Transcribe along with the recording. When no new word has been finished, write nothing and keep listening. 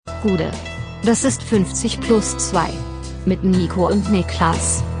Gude. Das ist 50 plus 2. Mit Nico und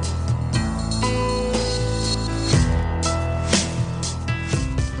Niklas.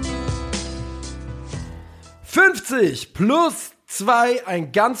 +2,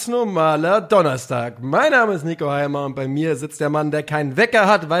 ein ganz normaler Donnerstag. Mein Name ist Nico Heimer und bei mir sitzt der Mann, der keinen Wecker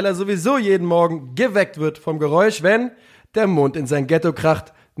hat, weil er sowieso jeden Morgen geweckt wird vom Geräusch, wenn der Mond in sein Ghetto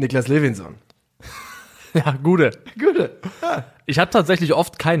kracht. Niklas Levinson. Ja, Gude. Ja. Ich habe tatsächlich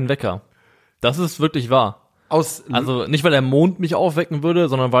oft keinen Wecker. Das ist wirklich wahr. Also nicht, weil der Mond mich aufwecken würde,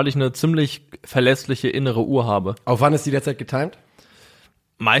 sondern weil ich eine ziemlich verlässliche innere Uhr habe. Auf wann ist die derzeit getimed?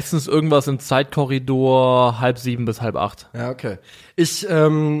 Meistens irgendwas im Zeitkorridor 6:30 bis 7:30. Ja, okay. Ich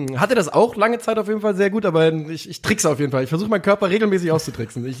hatte das auch lange Zeit auf jeden Fall sehr gut, aber ich trickse auf jeden Fall. Ich versuche meinen Körper regelmäßig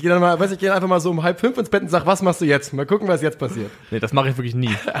auszutricksen. Ich gehe einfach mal so um 4:30 ins Bett und sag, was machst du jetzt? Mal gucken, was jetzt passiert. Nee, das mache ich wirklich nie.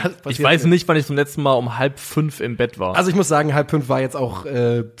 Ich weiß nicht, wann ich zum letzten Mal um 4:30 im Bett war. Also ich muss sagen, 4:30 war jetzt auch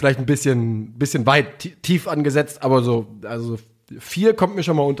vielleicht ein bisschen weit tief angesetzt, aber also 4 kommt mir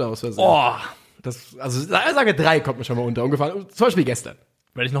schon mal unter aus Versehen. Oh, Also ich sage 3 kommt mir schon mal unter, ungefähr. Zum Beispiel gestern.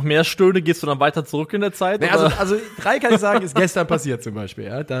 wenn ich noch mehr stöhne, gehst du dann weiter zurück in der Zeit? Nee, oder? also 3 kann ich sagen, ist gestern passiert zum Beispiel.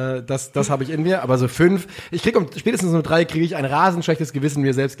 Ja, das habe ich in mir, aber so 5, spätestens um 3 kriege ich ein rasend schlechtes Gewissen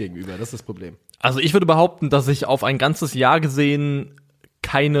mir selbst gegenüber. Das ist das Problem. Also ich würde behaupten, dass ich auf ein ganzes Jahr gesehen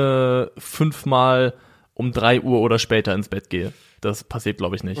keine 5 Mal um 3 Uhr oder später ins Bett gehe. Das passiert,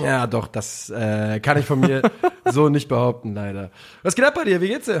 glaube ich, nicht. Ja, doch, das kann ich von mir so nicht behaupten, leider. Was geht ab bei dir? Wie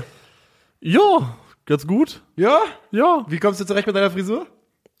geht's dir? Ja, ganz gut. Ja? Ja, Wie kommst du zurecht mit deiner Frisur?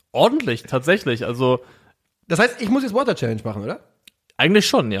 ordentlich, tatsächlich. Also Das heißt, ich muss jetzt Water Challenge machen, oder? eigentlich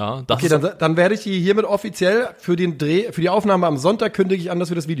schon, ja. Das Okay, dann werde ich die hiermit offiziell für die Aufnahme am Sonntag kündige ich an, dass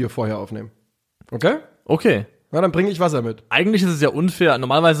wir das Video vorher aufnehmen. Okay? okay. Na, dann bringe ich Wasser mit. Eigentlich ist es ja unfair.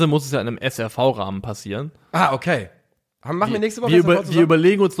 Normalerweise muss es ja in einem SRV-Rahmen passieren. Ah, okay. Machen wir nächste Woche Wir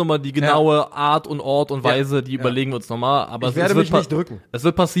überlegen uns nochmal die genaue Art und Ort und Weise, die überlegen wir uns nochmal. Aber Ich werde mich nicht drücken. Es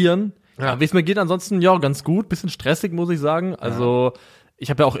wird passieren. Ja. Ja. Wie es mir geht, ansonsten, ja, ganz gut. Bisschen stressig, muss ich sagen. Also, ich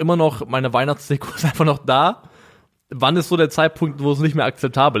habe ja auch immer noch, meine Weihnachtsdeko ist einfach noch da. Wann ist so der Zeitpunkt, wo es nicht mehr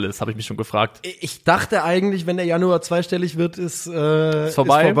akzeptabel ist, habe ich mich schon gefragt. Ich dachte eigentlich, wenn der Januar zweistellig wird, ist vorbei. Ist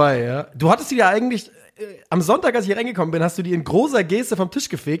vorbei, ja. Du hattest die ja eigentlich am Sonntag, als ich hier reingekommen bin, hast du die in großer Geste vom Tisch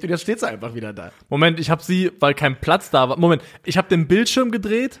gefegt und jetzt steht sie einfach wieder da. Moment, ich habe sie, weil kein Platz da war. Moment, ich habe den Bildschirm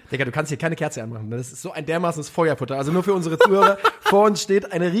gedreht. Digga, du kannst hier keine Kerze anmachen. Das ist so ein dermaßenes Feuerfutter. Also nur für unsere Zuhörer. Vor uns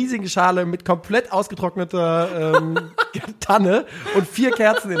steht eine riesige Schale mit komplett ausgetrockneter Tanne und 4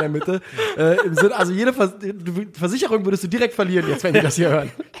 Kerzen in der Mitte. Also jede Versicherung würdest du direkt verlieren, jetzt wenn die das hier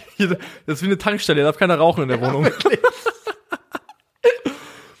hören. Das ist wie eine Tankstelle, da darf keiner rauchen in der Wohnung.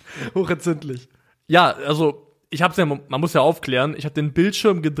 Hochentzündlich. Ja, also ich hab's ja, man muss ja aufklären, ich habe den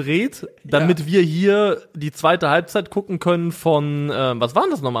Bildschirm gedreht, damit wir hier die zweite Halbzeit gucken können von, was war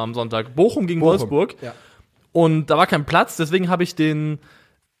denn das nochmal am Sonntag? Bochum gegen Wolfsburg. Ja. Und da war kein Platz, deswegen habe ich den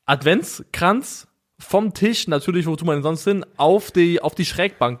Adventskranz vom Tisch, natürlich, wo tut man denn sonst hin, auf die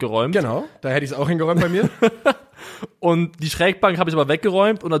Schrägbank geräumt. Genau, da hätte ich es auch hingeräumt bei mir. Und die Schrägbank habe ich aber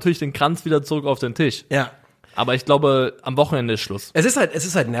weggeräumt und natürlich den Kranz wieder zurück auf den Tisch. Ja. Aber ich glaube, am Wochenende ist Schluss. Es ist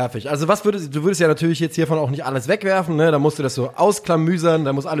halt nervig. Also du würdest ja natürlich jetzt hiervon auch nicht alles wegwerfen, ne? Da musst du das so ausklamüsern,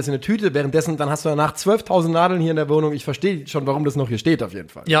 da muss alles in eine Tüte. Währenddessen, dann hast du danach 12.000 Nadeln hier in der Wohnung. Ich verstehe schon, warum das noch hier steht, auf jeden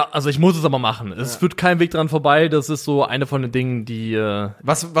Fall. Ja, also ich muss es aber machen. Es führt kein Weg dran vorbei. Das ist so eine von den Dingen, die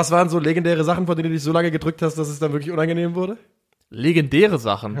Was waren so legendäre Sachen, von denen du dich so lange gedrückt hast, dass es dann wirklich unangenehm wurde? legendäre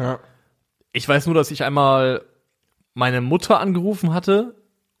Sachen. Ja. Ich weiß nur, dass ich einmal meine Mutter angerufen hatte,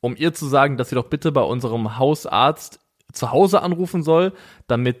 um ihr zu sagen, dass sie doch bitte bei unserem Hausarzt zu Hause anrufen soll,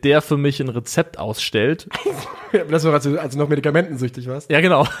 damit der für mich ein Rezept ausstellt. Das war, als du noch medikamentensüchtig warst. Ja,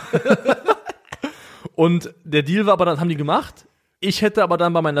 genau. Und der Deal war aber, dann haben die gemacht. Ich hätte aber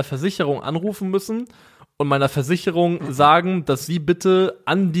dann bei meiner Versicherung anrufen müssen und meiner Versicherung sagen, dass sie bitte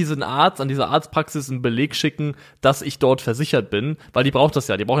an diese Arztpraxis einen Beleg schicken, dass ich dort versichert bin, weil die braucht das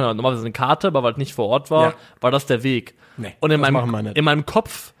ja. Die brauchen ja normalerweise eine Karte, aber weil ich nicht vor Ort war, war das der Weg. Nee, und in machen wir nicht. meinem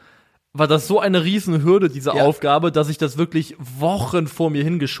Kopf war das so eine Riesenhürde, diese Aufgabe, dass ich das wirklich Wochen vor mir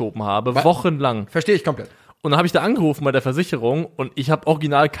hingeschoben habe, wochenlang. Verstehe ich komplett. Und dann habe ich da angerufen bei der Versicherung und ich habe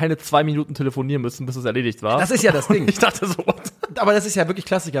original keine 2 Minuten telefonieren müssen, bis es erledigt war. Das ist ja das Ding. Ich dachte so, what? Aber das ist ja wirklich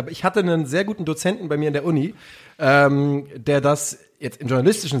Klassiker. Ich hatte einen sehr guten Dozenten bei mir in der Uni, der das jetzt im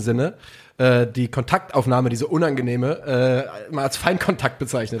journalistischen Sinne die Kontaktaufnahme, diese unangenehme, mal als Feinkontakt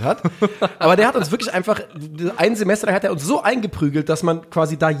bezeichnet hat. Aber der hat uns wirklich einfach, ein Semester lang hat er uns so eingeprügelt, dass man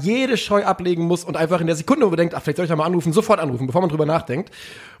quasi da jede Scheu ablegen muss und einfach in der Sekunde, wo man denkt, ach, vielleicht soll ich da mal anrufen, sofort anrufen, bevor man drüber nachdenkt.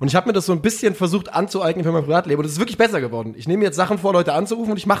 Und ich habe mir das so ein bisschen versucht anzueignen für mein Privatleben und es ist wirklich besser geworden. Ich nehme jetzt Sachen vor, Leute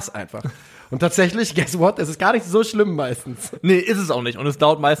anzurufen und ich mach's einfach. Und tatsächlich, guess what, es ist gar nicht so schlimm meistens. Nee, ist es auch nicht. Und es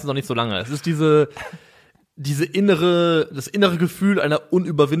dauert meistens auch nicht so lange. Es ist das innere Gefühl einer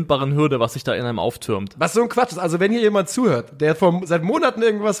unüberwindbaren Hürde, was sich da in einem auftürmt. Was so ein Quatsch ist. Also wenn hier jemand zuhört, der seit Monaten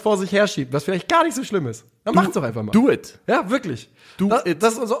irgendwas vor sich herschiebt, was vielleicht gar nicht so schlimm ist, dann macht's doch einfach mal. Do it. Ja, wirklich.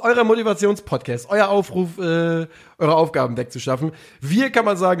 Das ist euer Motivationspodcast, euer Aufruf, eure Aufgaben wegzuschaffen. Wir, kann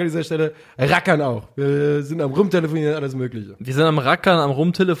man sagen an dieser Stelle, rackern auch. Wir sind am Rumtelefonieren, alles Mögliche. Wir sind am Rackern, am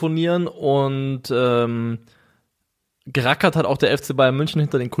Rumtelefonieren und gerackert hat auch der FC Bayern München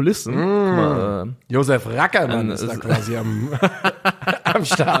hinter den Kulissen. Mal, Josef Rackermann ist da quasi am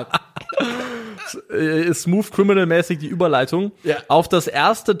Start. Smooth Criminal-mäßig die Überleitung Ja. auf das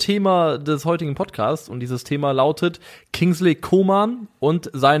erste Thema des heutigen Podcasts. Und dieses Thema lautet Kingsley Coman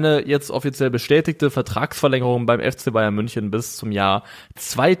und seine jetzt offiziell bestätigte Vertragsverlängerung beim FC Bayern München bis zum Jahr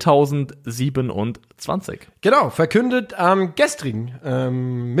 2027. Genau, verkündet am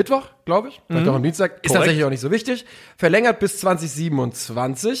gestrigen Mittwoch, glaube ich. Vielleicht auch am Dienstag. Ist Korrekt. tatsächlich auch nicht so wichtig. Verlängert bis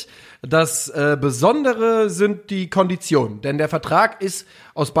 2027. Das Besondere sind die Konditionen. Denn der Vertrag ist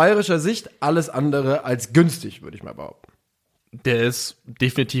aus bayerischer Sicht alles andere als günstig, würde ich mal behaupten. Der ist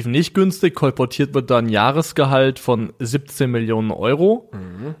definitiv nicht günstig. Kolportiert wird da ein Jahresgehalt von 17 Millionen Euro,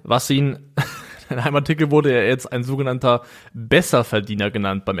 was ihn, in einem Artikel wurde er jetzt ein sogenannter Besserverdiener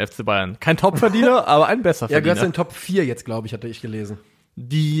genannt beim FC Bayern. Kein Topverdiener, aber ein Ja, Besserverdiener. gehört zu den Top 4 jetzt, glaube ich, hatte ich gelesen.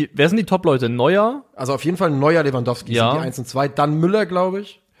 Wer sind die Top-Leute? Neuer, Also auf jeden Fall Neuer, Lewandowski Ja. sind die 1 und 2. Dann Müller, glaube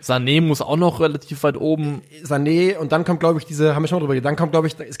ich. Sané muss auch noch relativ weit oben. Sané und dann kommt, glaube ich, haben wir schon mal drüber geredet, dann kommt, glaube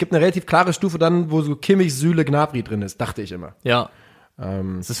ich, es gibt eine relativ klare Stufe dann, wo so Kimmich, Süle, Gnabry drin ist, dachte ich immer. Ja.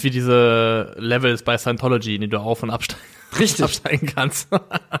 Es ist wie diese Levels bei Scientology, in die du auf- und Richtig. absteigen kannst.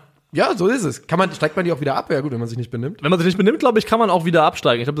 Ja, so ist es. Steigt man die auch wieder ab? Ja gut, wenn man sich nicht benimmt. Wenn man sich nicht benimmt, glaube ich, kann man auch wieder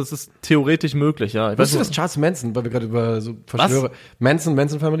absteigen. Ich glaube, das ist theoretisch möglich, ja. Ich weiß Weißt du, nicht. das Charles Manson, weil wir gerade über so Verschwörer. Manson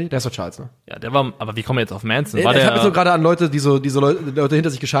Family? Der ist doch Charles, ne? Ja, aber wie kommen wir jetzt auf Manson? Ich habe so gerade an Leute, die diese Leute hinter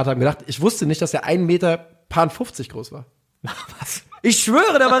sich geschart haben, gedacht, ich wusste nicht, dass der 1,50 Meter groß war. was? Ich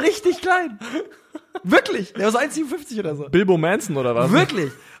schwöre, der war richtig klein. Wirklich. Der war so 1,57 oder so. Bilbo Manson oder was?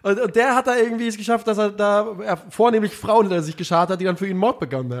 Wirklich. Und der hat da irgendwie es geschafft, dass er vornehmlich Frauen hinter sich geschart hat, die dann für ihn Mord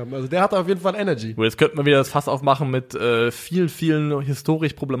begangen haben. Also der hat da auf jeden Fall Energy. Gut, jetzt könnten wir wieder das Fass aufmachen mit vielen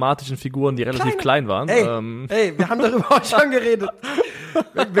historisch problematischen Figuren, die relativ klein waren. Ey, wir haben darüber auch schon geredet.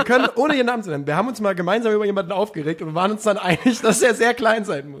 Wir können, ohne ihren Namen zu nennen, wir haben uns mal gemeinsam über jemanden aufgeregt und waren uns dann einig, dass er sehr klein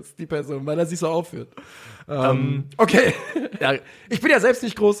sein muss, die Person, weil er sich so aufführt. Okay. Ja, Ich bin ja selbst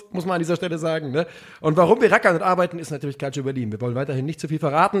nicht groß, muss man an dieser Stelle sagen. Ne? Und warum wir rackern und arbeiten, ist natürlich Calcio Berlin. Wir wollen weiterhin nicht zu viel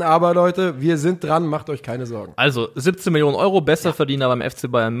verraten, aber Leute, wir sind dran, macht euch keine Sorgen. also 17 Millionen Euro, Besserverdiener beim FC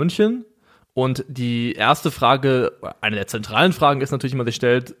Bayern München. Und die erste Frage, eine der zentralen Fragen ist natürlich, die man sich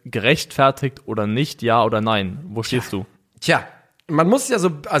stellt, gerechtfertigt oder nicht, ja oder nein? Wo stehst du? Tja, man muss ja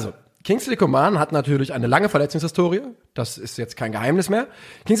so, also Kingsley Coman hat natürlich eine lange Verletzungshistorie, das ist jetzt kein Geheimnis mehr.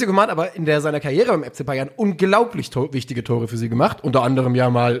 Kingsley Coman hat aber seiner Karriere beim FC Bayern unglaublich wichtige Tore für sie gemacht, unter anderem ja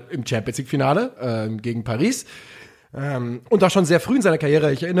mal im Champions League Finale gegen Paris. Und auch schon sehr früh in seiner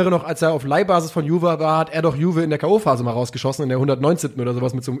Karriere. Ich erinnere noch, als er auf Leihbasis von Juve war, hat er doch Juve in der K.O.-Phase mal rausgeschossen, in der 119. oder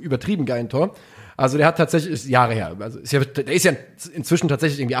sowas mit so einem übertrieben geilen Tor. Also der hat tatsächlich, ist Jahre her, also der ist ja inzwischen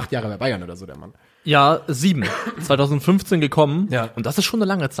tatsächlich irgendwie 8 Jahre bei Bayern oder so, der Mann. Ja, 7. 2015 gekommen. Ja. Und das ist schon eine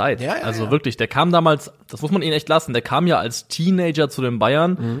lange Zeit. Ja, also wirklich, der kam damals, das muss man ihn echt lassen, der kam ja als Teenager zu den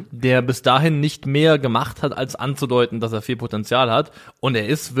Bayern, der bis dahin nicht mehr gemacht hat, als anzudeuten, dass er viel Potenzial hat. Und er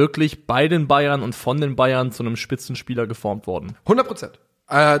ist wirklich bei den Bayern und von den Bayern zu einem Spitzenspieler geformt worden. 100%.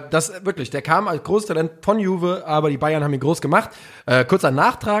 Das wirklich, der kam als großes Talent von Juve, aber die Bayern haben ihn groß gemacht. Kurzer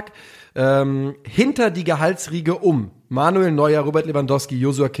Nachtrag, hinter die Gehaltsriege um Manuel Neuer, Robert Lewandowski,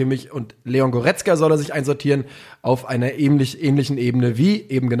 Joshua Kimmich und Leon Goretzka soll er sich einsortieren auf einer ähnlichen Ebene wie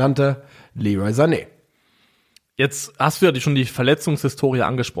eben genannter Leroy Sané. Jetzt hast du ja schon die Verletzungshistorie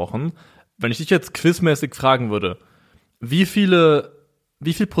angesprochen. Wenn ich dich jetzt quizmäßig fragen würde, wie viel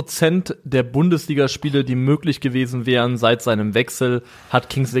Prozent der Bundesligaspiele, die möglich gewesen wären seit seinem Wechsel, hat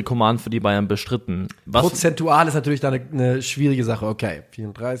Kingsley Coman für die Bayern bestritten? Prozentual ist natürlich da eine schwierige Sache. Okay,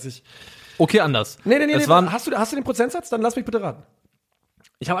 34. Okay, anders. Nee, Es waren, hast du den Prozentsatz? Dann lass mich bitte raten.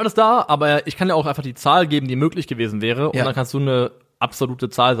 ich habe alles da, aber ich kann ja auch einfach die Zahl geben, die möglich gewesen wäre. Und Ja. dann kannst du eine absolute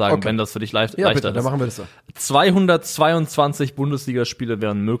Zahl sagen, Okay. wenn das für dich Ja, leichter bitte, ist. dann machen wir das so. 222 Bundesligaspiele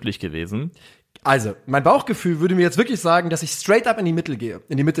wären möglich gewesen. Also, mein Bauchgefühl würde mir jetzt wirklich sagen, dass ich straight up in die Mitte gehe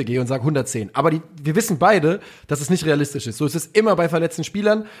und sage 110. Aber wir wissen beide, dass es nicht realistisch ist. So ist es immer bei verletzten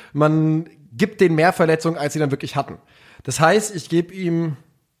Spielern. Man gibt denen mehr Verletzungen, als sie dann wirklich hatten. Das heißt, ich gebe ihm,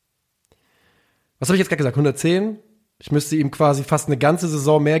 was habe ich jetzt gerade gesagt, 110? Ich müsste ihm quasi fast eine ganze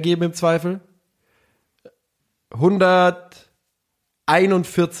Saison mehr geben im Zweifel.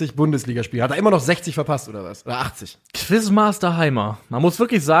 141 Bundesligaspiele. Hat er immer noch 60 verpasst oder was? Oder 80? Quizmaster Heimer. Man muss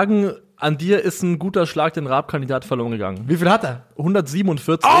wirklich sagen, an dir ist ein guter Schlag den Raab-Kandidat verloren gegangen. Wie viel hat er?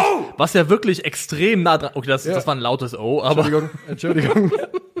 147, was ja wirklich extrem nah dran. Okay, das war ein lautes O, aber Entschuldigung.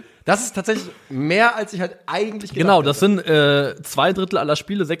 Das ist tatsächlich mehr, als ich halt eigentlich gedacht genau, das sind 2/3 aller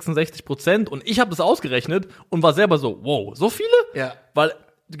Spiele, 66%. Und ich habe das ausgerechnet und war selber so, wow, so viele? Ja. Weil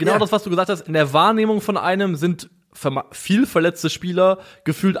genau das, was du gesagt hast, in der Wahrnehmung von einem sind viel verletzte Spieler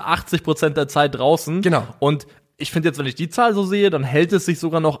gefühlt 80% der Zeit draußen. Genau. Und ich finde jetzt, wenn ich die Zahl so sehe, dann hält es sich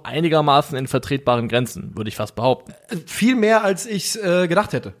sogar noch einigermaßen in vertretbaren Grenzen, würde ich fast behaupten. Viel mehr, als ich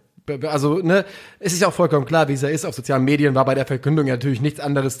gedacht hätte. Also, ne, es ist ja auch vollkommen klar, wie es ja ist. Auf sozialen Medien war bei der Verkündung ja natürlich nichts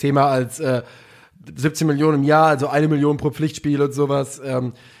anderes Thema als 17 Millionen im Jahr, also 1 Million pro Pflichtspiel und sowas.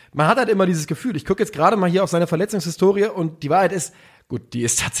 Man hat halt immer dieses Gefühl. Ich gucke jetzt gerade mal hier auf seine Verletzungshistorie und die Wahrheit ist, gut, die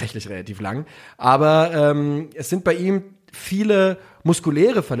ist tatsächlich relativ lang, aber es sind bei ihm viele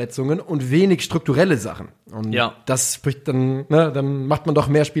muskuläre Verletzungen und wenig strukturelle Sachen. Und das spricht dann, ne, dann macht man doch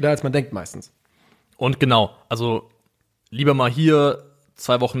mehr Spieler, als man denkt meistens. Und genau, also lieber mal hier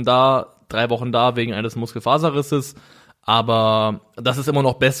 2 Wochen da, 3 Wochen da wegen eines Muskelfaserrisses, aber das ist immer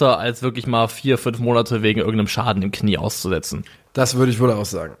noch besser, als wirklich mal 4-5 Monate wegen irgendeinem Schaden im Knie auszusetzen. Das würde ich wohl auch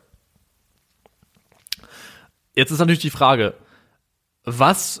sagen. Jetzt ist natürlich die Frage,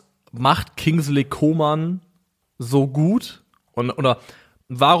 was macht Kingsley Coman so gut? Oder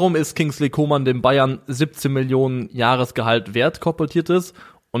warum ist Kingsley Coman dem Bayern 17 Millionen Jahresgehalt wert, kolportiertes?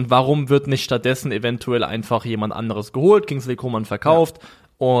 Und warum wird nicht stattdessen eventuell einfach jemand anderes geholt, Kingsley Coman verkauft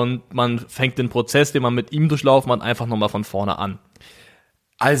und man fängt den Prozess, den man mit ihm durchlaufen hat, einfach nochmal von vorne an?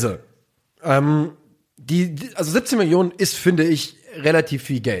 Also, also 17 Millionen ist, finde ich, relativ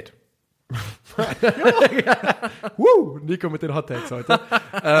viel Geld. Nico mit den Hot Takes heute.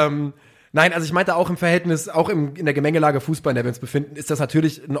 Nein, also ich meinte auch im Verhältnis, auch in der Gemengelage Fußball, in der wir uns befinden, ist das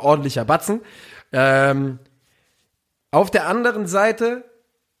natürlich ein ordentlicher Batzen. Auf der anderen Seite,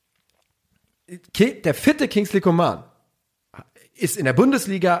 der fitte Kingsley Coman ist in der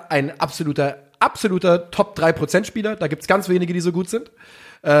Bundesliga ein absoluter Top-3%-Spieler. Da gibt's ganz wenige, die so gut sind.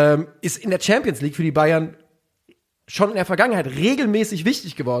 Ist in der Champions League für die Bayern schon in der Vergangenheit regelmäßig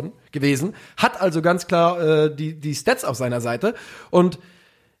wichtig gewesen, hat also ganz klar die Stats auf seiner Seite. Und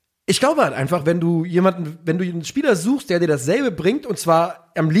ich glaube halt einfach, wenn du einen Spieler suchst, der dir dasselbe bringt, und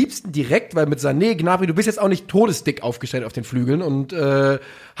zwar am liebsten direkt, weil mit Sané, Gnabry, du bist jetzt auch nicht todesdick aufgestellt auf den Flügeln und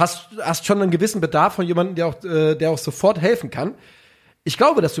hast schon einen gewissen Bedarf von jemandem, der auch sofort helfen kann. Ich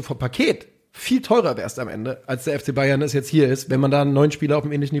glaube, dass du vom Paket viel teurer wärst am Ende, als der FC Bayern es jetzt hier ist, wenn man da einen neuen Spieler auf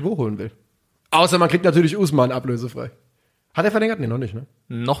einem ähnlichen Niveau holen will. Außer man kriegt natürlich Usman ablösefrei. Hat er verlängert? Nee, noch nicht, ne?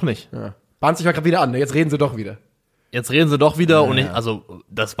 Noch nicht. Ja. Bahnt sich mal gerade wieder an, ne? Jetzt reden sie doch wieder. Und also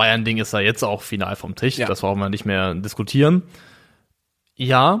das Bayern-Ding ist ja jetzt auch final vom Tisch, das brauchen wir nicht mehr diskutieren.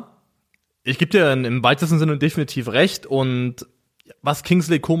 Ja, ich gebe dir im weitesten Sinne definitiv recht und was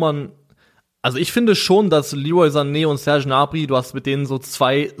Kingsley Coman, also ich finde schon, dass Leroy Sané und Serge Gnabry, du hast mit denen so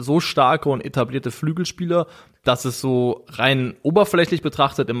 2 so starke und etablierte Flügelspieler, dass es so rein oberflächlich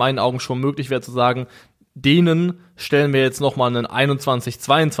betrachtet in meinen Augen schon möglich wäre zu sagen, denen stellen wir jetzt nochmal einen 21-,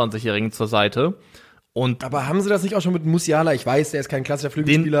 22-Jährigen zur Seite. Aber haben sie das nicht auch schon mit Musiala? Ich weiß, der ist kein klassischer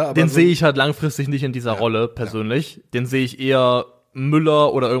Flügelspieler. Aber den sehe ich halt langfristig nicht in dieser Rolle, persönlich. Ja. Den sehe ich eher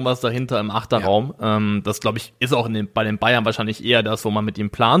Müller oder irgendwas dahinter im Achterraum. Ja. Das, glaube ich, ist auch bei den Bayern wahrscheinlich eher das, wo man mit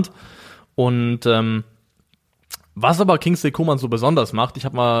ihm plant. Und was aber Kingsley Coman so besonders macht, ich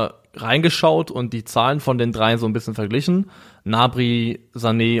habe mal reingeschaut und die Zahlen von den 3 so ein bisschen verglichen. Gnabry,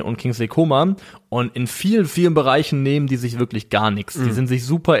 Sané und Kingsley Coman. Und in vielen, vielen Bereichen nehmen die sich wirklich gar nichts. Die sind sich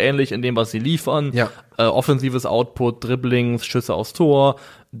super ähnlich in dem, was sie liefern. Ja. Offensives Output, Dribblings, Schüsse aufs Tor.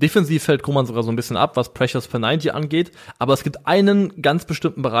 Defensiv fällt Coman sogar so ein bisschen ab, was Pressures per 90 angeht. Aber es gibt einen ganz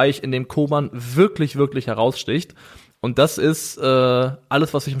bestimmten Bereich, in dem Coman wirklich, wirklich heraussticht. Und das ist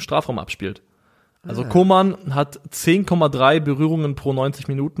alles, was sich im Strafraum abspielt. Also Coman hat 10,3 Berührungen pro 90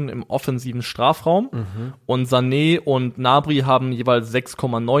 Minuten im offensiven Strafraum und Sané und Gnabry haben jeweils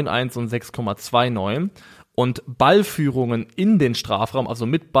 6,91 und 6,29 und Ballführungen in den Strafraum, also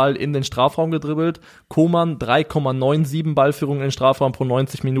mit Ball in den Strafraum gedribbelt, Coman 3,97 Ballführungen in den Strafraum pro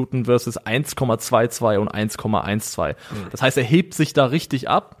 90 Minuten versus 1,22 und 1,12. Das heißt, er hebt sich da richtig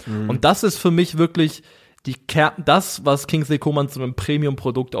ab und das ist für mich wirklich das, was Kingsley Coman zu einem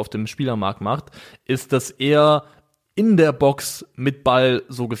Premium-Produkt auf dem Spielermarkt macht, ist, dass er in der Box mit Ball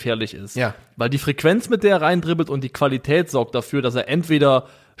so gefährlich ist. Ja. Weil die Frequenz, mit der er reindribbelt und die Qualität sorgt dafür, dass er entweder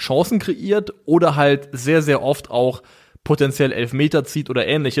Chancen kreiert oder halt sehr, sehr oft auch potenziell Elfmeter zieht oder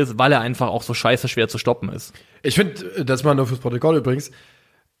ähnliches, weil er einfach auch so scheiße schwer zu stoppen ist. Ich finde, das mal nur fürs Protokoll übrigens,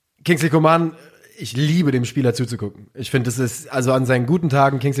 Kingsley Coman, ich liebe dem Spieler zuzugucken. Ich finde, es ist, also an seinen guten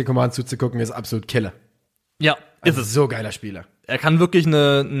Tagen Kingsley Coman zuzugucken, ist absolut Killer. Ja, ist es. So geiler Spieler. Er kann wirklich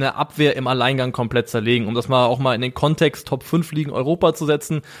eine Abwehr im Alleingang komplett zerlegen. Um das mal auch mal in den Kontext Top 5 Ligen Europa zu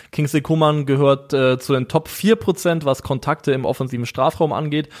setzen. Kingsley Coman gehört zu den Top 4%, was Kontakte im offensiven Strafraum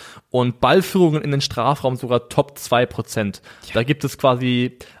angeht. Und Ballführungen in den Strafraum sogar Top 2%. Ja. Da gibt es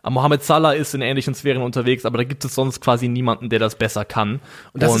quasi, Mohamed Salah ist in ähnlichen Sphären unterwegs, aber da gibt es sonst quasi niemanden, der das besser kann.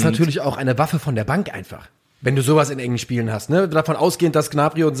 Und das ist natürlich auch eine Waffe von der Bank einfach. Wenn du sowas in engen Spielen hast, ne? Davon ausgehend, dass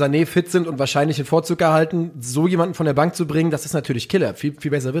Gnabry und Sané fit sind und wahrscheinlich den Vorzug erhalten, so jemanden von der Bank zu bringen, das ist natürlich Killer. Viel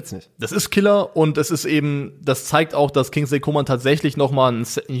besser wird's nicht. Das ist Killer und es ist eben, das zeigt auch, dass Kingsley Coman tatsächlich nochmal einen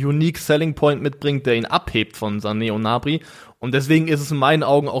unique Selling Point mitbringt, der ihn abhebt von Sané und Gnabry. Und deswegen ist es in meinen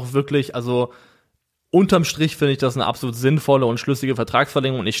Augen auch wirklich, also unterm Strich finde ich das eine absolut sinnvolle und schlüssige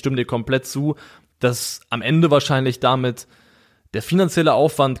Vertragsverlängerung und ich stimme dir komplett zu, dass am Ende wahrscheinlich damit der finanzielle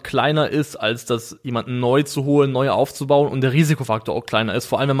Aufwand kleiner ist, als das jemanden neu zu holen, neu aufzubauen und der Risikofaktor auch kleiner ist.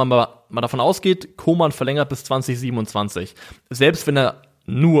 Vor allem, wenn man mal davon ausgeht, Coman verlängert bis 2027. Selbst wenn er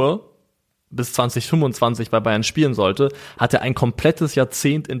nur bis 2025 bei Bayern spielen sollte, hat er ein komplettes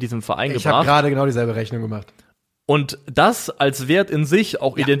Jahrzehnt in diesem Verein gebracht. Ich habe gerade genau dieselbe Rechnung gemacht. Und das als Wert in sich,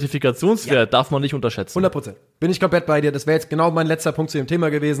 auch Identifikationswert, darf man nicht unterschätzen. 100%. Bin ich komplett bei dir. Das wäre jetzt genau mein letzter Punkt zu dem Thema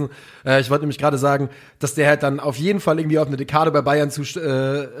gewesen. Ich wollte nämlich gerade sagen, dass der halt dann auf jeden Fall irgendwie auf eine Dekade bei Bayern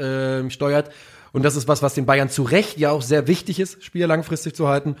steuert. Und das ist was den Bayern zu Recht ja auch sehr wichtig ist, Spieler langfristig zu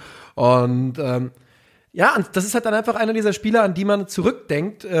halten. Und ja, und das ist halt dann einfach einer dieser Spieler, an die man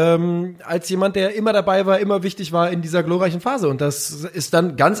zurückdenkt, als jemand, der immer dabei war, immer wichtig war in dieser glorreichen Phase. Und das ist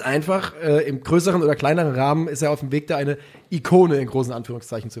dann ganz einfach, im größeren oder kleineren Rahmen ist er auf dem Weg, da eine Ikone in großen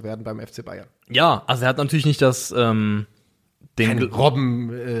Anführungszeichen zu werden beim FC Bayern. Ja, also er hat natürlich nicht das Kein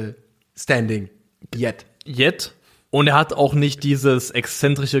Robben-Standing yet. Und er hat auch nicht dieses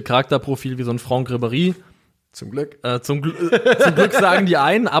exzentrische Charakterprofil wie so ein Franck Ribéry. Zum Glück. Zum Glück sagen die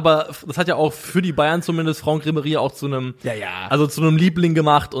einen, aber das hat ja auch für die Bayern zumindest Franck Ribéry auch zu einem, also zu einem Liebling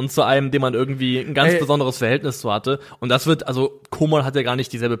gemacht und zu einem, dem man irgendwie ein ganz besonderes Verhältnis zu hatte. Und das wird, also Coman hat ja gar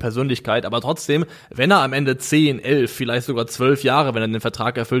nicht dieselbe Persönlichkeit, aber trotzdem, wenn er am Ende 10, 11, vielleicht sogar 12 Jahre, wenn er den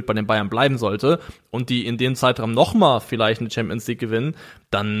Vertrag erfüllt, bei den Bayern bleiben sollte und die in dem Zeitraum nochmal vielleicht eine Champions League gewinnen,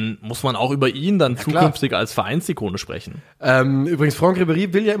 dann muss man auch über ihn dann zukünftig als Vereinsikone sprechen. Übrigens, Franck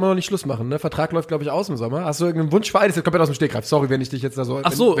Ribéry will ja immer noch nicht Schluss machen, ne? Vertrag läuft, glaube ich, aus im Sommer. Hast du irgendeinen Wunschverein? Das ist komplett aus dem Stegreif. Sorry, wenn ich dich jetzt da so,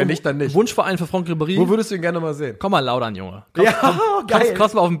 wenn nicht, dann nicht. Wunschverein für Franck Ribéry? Wo würdest du ihn gerne mal sehen? Komm mal laudern, Junge. Geil.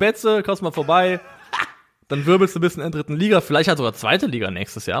 Kommst mal auf den Betze, kommst mal vorbei. Dann wirbelst du ein bisschen in der 3. Liga, vielleicht halt sogar 2. Liga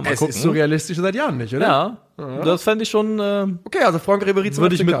nächstes Jahr. Mal gucken. Es ist so realistisch seit Jahren nicht, oder? Ja. Das fände ich schon, okay, also Franck Ribéry zum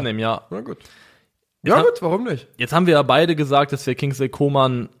würde ich FCK. mitnehmen, ja. Na gut. Ja gut, warum nicht? Jetzt haben wir ja beide gesagt, dass wir Kingsley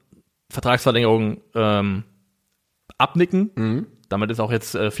Coman Vertragsverlängerung abnicken. Mhm. Damit ist auch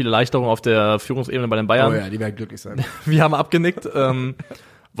jetzt viel Erleichterung auf der Führungsebene bei den Bayern. Oh ja, die werden glücklich sein. Wir haben abgenickt. Wollen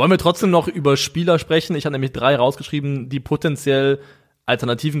wir trotzdem noch über Spieler sprechen? Ich habe nämlich 3 rausgeschrieben, die potenziell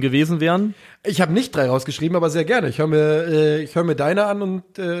Alternativen gewesen wären. Ich habe nicht 3 rausgeschrieben, aber sehr gerne. Ich höre mir deine an und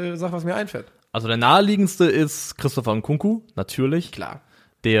sag, was mir einfällt. Also der naheliegendste ist Christopher Nkunku, natürlich. Klar.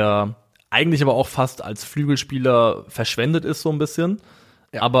 Der eigentlich aber auch fast als Flügelspieler verschwendet ist so ein bisschen.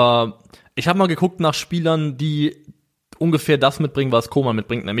 Ja. Aber ich habe mal geguckt nach Spielern, die ungefähr das mitbringen, was Coman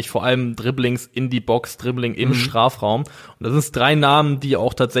mitbringt, nämlich vor allem Dribblings in die Box, Dribbling im Strafraum. Und das sind 3 Namen, die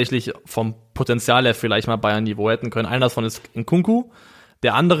auch tatsächlich vom Potenzial her vielleicht mal Bayern-Niveau hätten können. Einer davon ist Nkunku,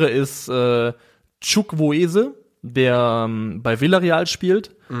 der andere ist Chukwueze, der bei Villarreal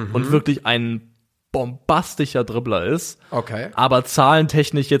spielt und wirklich ein bombastischer Dribbler ist, aber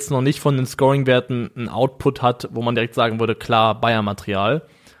zahlentechnisch jetzt noch nicht von den Scoring-Werten einen Output hat, wo man direkt sagen würde, klar, Bayern-Material.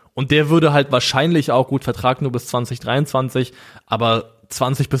 Und der würde halt wahrscheinlich auch, gut, Vertrag nur bis 2023, aber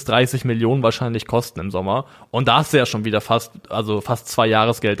 20 bis 30 Millionen wahrscheinlich kosten im Sommer. Und da hast du ja schon wieder fast 2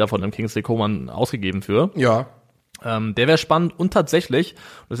 Jahresgeld davon im Kingsley Coman ausgegeben für. Ja. Der wäre spannend und tatsächlich,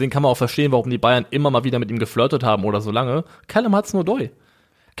 deswegen kann man auch verstehen, warum die Bayern immer mal wieder mit ihm geflirtet haben oder so lange, Callum Hudson-Odoi.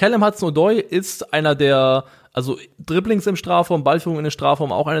 Callum Hudson-Odoi ist einer der, also Dribblings im Strafraum, Ballführung in den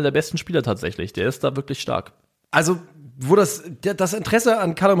Strafraum, auch einer der besten Spieler tatsächlich. Der ist da wirklich stark. Also, wo das Interesse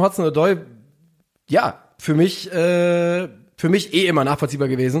an Callum Hudson-Odoi, ja, für mich immer nachvollziehbar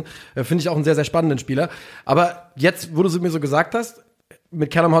gewesen. Finde ich auch einen sehr, sehr spannenden Spieler. Aber jetzt, wo du es mir so gesagt hast,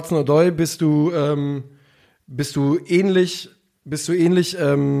 mit Callum Hudson-Odoi bist du bist du ähnlich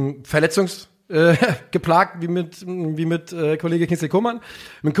geplagt wie mit Kollege Kingsley Coman.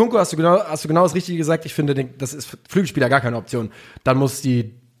 Mit Kunku hast du genau das Richtige gesagt. Ich finde, das ist für Flügelspieler gar keine Option. Dann muss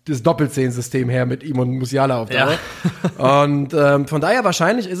das Doppelzehn-System her mit ihm und Musiala auf Dauer. Ja. Und von daher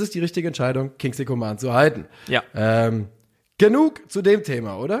wahrscheinlich ist es die richtige Entscheidung, Kingsley Coman zu halten. Ja. Genug zu dem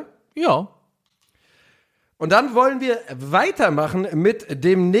Thema, oder? Ja. Und dann wollen wir weitermachen mit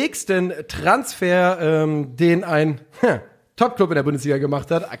dem nächsten Transfer, den ein Top-Club in der Bundesliga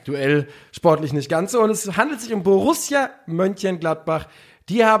gemacht hat. Aktuell sportlich nicht ganz so. Und es handelt sich um Borussia Mönchengladbach.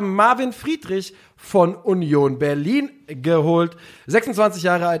 Die haben Marvin Friedrich von Union Berlin geholt. 26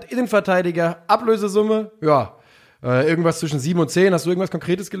 Jahre alt, Innenverteidiger, Ablösesumme, irgendwas zwischen 7 und 10. Hast du irgendwas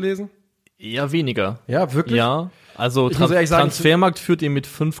Konkretes gelesen? Eher weniger. Ja, wirklich? Ja, also Ich muss ehrlich sagen, Transfermarkt führt ihn mit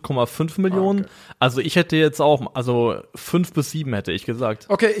 5,5 Millionen. Okay. Also ich hätte jetzt auch, 5 bis 7 hätte ich gesagt.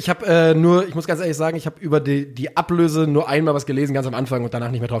 Okay, ich muss ganz ehrlich sagen, ich habe über die Ablöse nur einmal was gelesen, ganz am Anfang und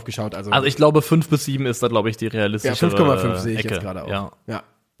danach nicht mehr drauf geschaut. Also ich glaube 5 bis 7 ist da, glaube ich, die realistische 5,5 sehe ich Ecke. jetzt gerade auch. Ja.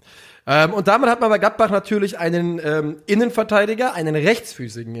 Und damit hat man bei Gladbach natürlich einen Innenverteidiger, einen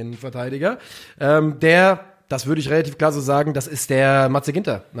rechtsfüßigen Innenverteidiger, der, das würde ich relativ klar so sagen, das ist der Matze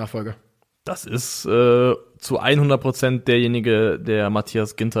Ginter-Nachfolger. Das ist zu 100% derjenige, der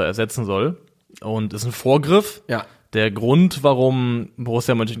Matthias Ginter ersetzen soll. Und ist ein Vorgriff. Ja. Der Grund, warum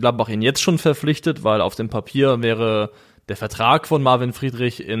Borussia Mönchengladbach ihn jetzt schon verpflichtet, weil auf dem Papier wäre der Vertrag von Marvin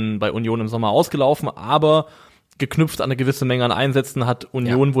Friedrich bei Union im Sommer ausgelaufen, aber geknüpft an eine gewisse Menge an Einsätzen hat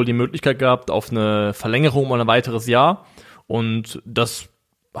Union wohl die Möglichkeit gehabt auf eine Verlängerung um ein weiteres Jahr. Und das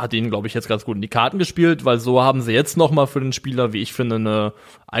hat ihnen, glaube ich, jetzt ganz gut in die Karten gespielt, weil so haben sie jetzt nochmal für den Spieler, wie ich finde, eine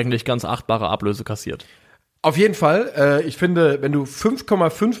eigentlich ganz achtbare Ablöse kassiert. Auf jeden Fall. Ich finde, wenn du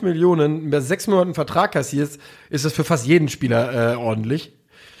 5,5 Millionen über 6 Monaten Vertrag kassierst, ist das für fast jeden Spieler ordentlich.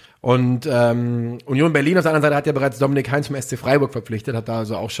 Und Union Berlin auf der anderen Seite hat ja bereits Dominik Heinz vom SC Freiburg verpflichtet, hat da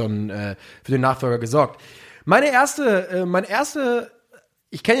also auch schon für den Nachfolger gesorgt. Meine erste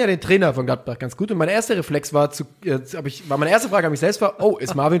ich kenne ja den Trainer von Gladbach ganz gut und mein erster Reflex meine erste Frage an mich selbst war,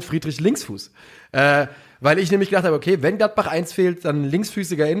 ist Marvin Friedrich Linksfuß? Weil ich nämlich gedacht habe, okay, wenn Gladbach 1 fehlt, dann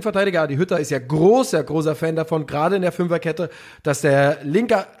linksfüßiger Innenverteidiger. Adi Hütter ist ja großer Fan davon, gerade in der Fünferkette, dass der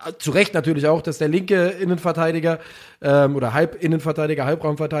linke, zu Recht natürlich auch, dass der linke Innenverteidiger oder Halbinnenverteidiger,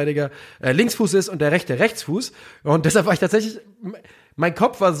 Halbraumverteidiger Linksfuß ist und der rechte Rechtsfuß. Und deshalb war ich tatsächlich, mein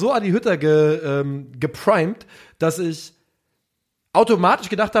Kopf war so Adi Hütter geprimed, dass ich automatisch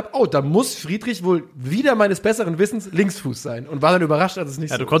gedacht habe, da muss Friedrich wohl wieder meines besseren Wissens Linksfuß sein und war dann überrascht, dass es nicht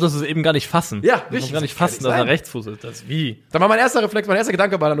so ist. Ja, du konntest es eben gar nicht fassen. Ja, richtig. Du konntest gar nicht Das fassen, kann dass nicht er Rechtsfuß ist. Das wie? Dann war mein erster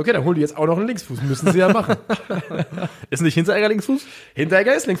Gedanke war dann, okay, dann holen die jetzt auch noch einen Linksfuß. Müssen sie ja machen. Ist nicht Hinteregger Linksfuß?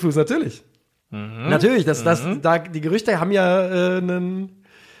 Hinteregger ist Linksfuß, natürlich. Natürlich, da die Gerüchte haben ja einen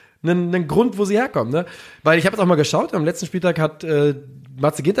Grund, wo sie herkommen. Ne? Weil ich habe jetzt auch mal geschaut, am letzten Spieltag hat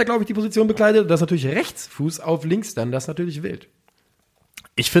Matze Ginter, glaube ich, die Position bekleidet. Und das ist natürlich Rechtsfuß auf links dann, das ist natürlich wild.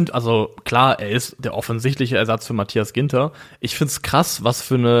 Ich finde, also klar, er ist der offensichtliche Ersatz für Matthias Ginter. Ich find's krass, was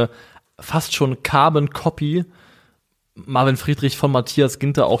für eine fast schon Carbon Copy Marvin Friedrich von Matthias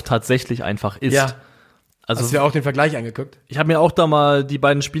Ginter auch tatsächlich einfach ist. Ja. Also, hast du ja auch den Vergleich angeguckt? Ich habe mir auch da mal die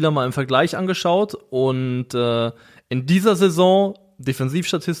beiden Spieler mal im Vergleich angeschaut und in dieser Saison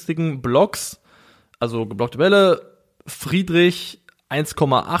Defensivstatistiken, Blocks, also geblockte Bälle, Friedrich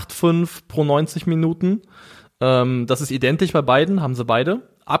 1,85 pro 90 Minuten. Das ist identisch bei beiden, haben sie beide.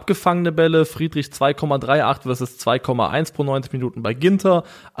 Abgefangene Bälle, Friedrich 2,38 versus 2,1 pro 90 Minuten bei Ginter.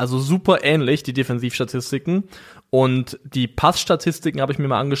 Also super ähnlich, die Defensivstatistiken. Und die Passstatistiken habe ich mir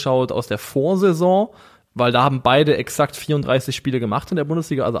mal angeschaut aus der Vorsaison, weil da haben beide exakt 34 Spiele gemacht in der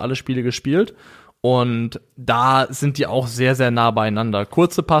Bundesliga, also alle Spiele gespielt. Und da sind die auch sehr, sehr nah beieinander.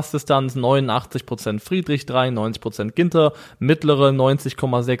 Kurze Passdistanz 89% Friedrich, 93% Ginter, mittlere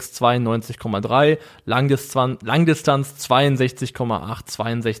 90,6, 92,3, Langdistanz 62,8,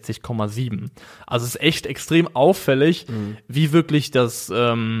 62,7. Also es ist echt extrem auffällig, wie wirklich das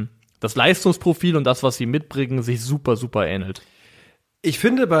Leistungsprofil und das, was sie mitbringen, sich super, super ähnelt. Ich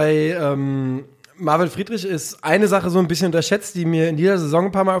finde, bei Marvin Friedrich ist eine Sache so ein bisschen unterschätzt, die mir in dieser Saison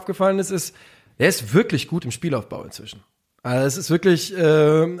ein paar Mal aufgefallen ist, er ist wirklich gut im Spielaufbau inzwischen. Also es ist wirklich,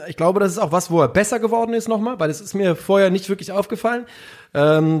 ich glaube, das ist auch was, wo er besser geworden ist nochmal, weil es ist mir vorher nicht wirklich aufgefallen.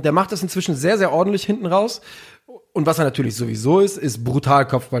 Der macht das inzwischen sehr, sehr ordentlich hinten raus. Und was er natürlich sowieso ist brutal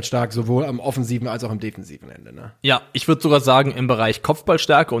kopfballstark, sowohl am offensiven als auch am defensiven Ende. Ne? Ja, ich würde sogar sagen, im Bereich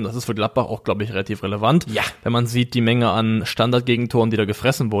Kopfballstärke, und das ist für Gladbach auch, glaube ich, relativ relevant, wenn man sieht, die Menge an Standardgegentoren, die da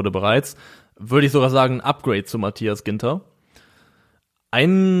gefressen wurde bereits, würde ich sogar sagen, ein Upgrade zu Matthias Ginter.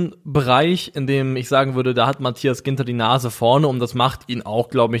 Ein Bereich, in dem ich sagen würde, da hat Matthias Ginter die Nase vorne und das macht ihn auch,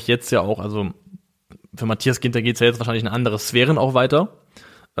 glaube ich, jetzt ja auch, also für Matthias Ginter geht's ja jetzt wahrscheinlich in andere Sphären auch weiter,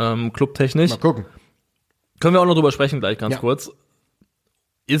 clubtechnisch. Mal gucken. Können wir auch noch drüber sprechen gleich ganz Ja. kurz.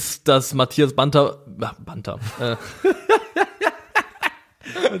 Ist das Matthias Banter,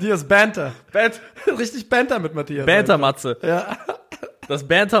 Matthias Banter. Richtig Banter mit Matthias. Banter-Matze. Ja. Das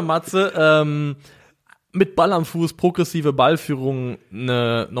Banter-Matze, mit Ball am Fuß, progressive Ballführung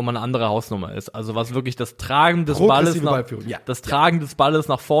nochmal eine andere Hausnummer ist. Also was wirklich das Tragen des Progressive Balles Ballführung, ja. das Tragen des Balles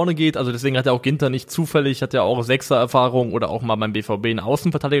nach vorne geht. Also deswegen hat ja auch Ginter nicht zufällig, hat ja auch Sechser-Erfahrung oder auch mal beim BVB einen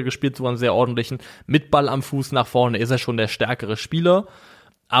Außenverteidiger gespielt, so einen sehr ordentlichen. Mit Ball am Fuß nach vorne ist er schon der stärkere Spieler.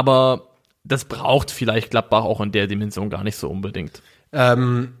 Aber das braucht vielleicht Gladbach auch in der Dimension gar nicht so unbedingt.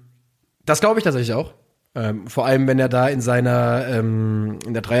 Das glaube ich tatsächlich auch. Vor allem, wenn er da in seiner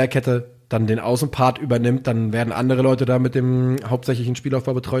in der Dreierkette dann den Außenpart übernimmt, dann werden andere Leute da mit dem hauptsächlichen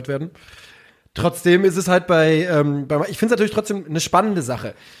Spielaufbau betreut werden. Trotzdem ist es halt ich finde es natürlich trotzdem eine spannende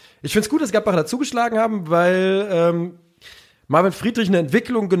Sache. Ich finde es gut, dass Gladbach da zugeschlagen haben, weil Marvin Friedrich eine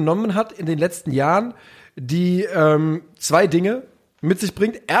Entwicklung genommen hat in den letzten Jahren, die zwei Dinge mit sich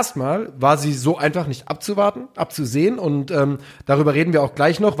bringt. Erstmal war sie so einfach nicht abzuwarten, abzusehen und darüber reden wir auch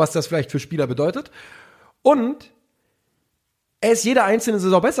gleich noch, was das vielleicht für Spieler bedeutet. Und er ist jede einzelne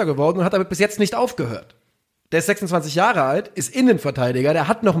Saison besser geworden und hat damit bis jetzt nicht aufgehört. Der ist 26 Jahre alt, ist Innenverteidiger, der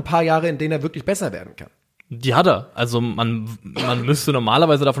hat noch ein paar Jahre, in denen er wirklich besser werden kann. Die hat er. Also man müsste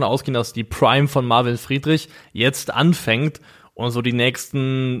normalerweise davon ausgehen, dass die Prime von Marvin Friedrich jetzt anfängt und so die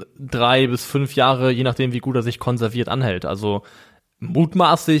nächsten 3 bis 5 Jahre, je nachdem wie gut er sich konserviert, anhält. Also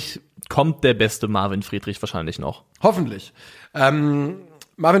mutmaßlich kommt der beste Marvin Friedrich wahrscheinlich noch. Hoffentlich.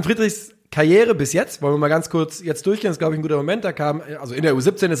 Marvin Friedrichs Karriere bis jetzt, wollen wir mal ganz kurz jetzt durchgehen, das ist, glaube ich, ein guter Moment. Da kam, also in der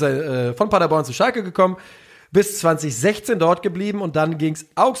U17 ist er von Paderborn zu Schalke gekommen, bis 2016 dort geblieben und dann ging's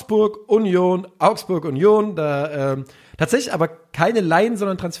Augsburg, Union, da tatsächlich aber keine Leihen,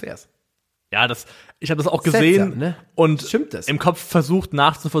 sondern Transfers. Ja, ich habe das auch gesehen Seltsam, ne? und Stimmt das? im Kopf versucht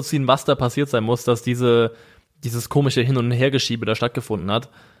nachzuvollziehen, was da passiert sein muss, dass dieses komische Hin- und Hergeschiebe da stattgefunden hat.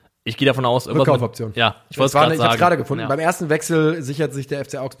 Ich gehe davon aus, Rückkaufoption. Ja, ich wollte es gerade Ich habe sagen. es gerade gefunden. Ja. Beim ersten Wechsel sichert sich der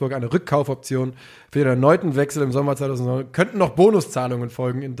FC Augsburg eine Rückkaufoption. Für den erneuten Wechsel im Sommer 2009 könnten noch Bonuszahlungen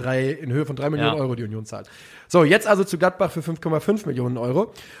folgen in Höhe von 3 Millionen Euro, die Union zahlt. So, jetzt also zu Gladbach für 5,5 Millionen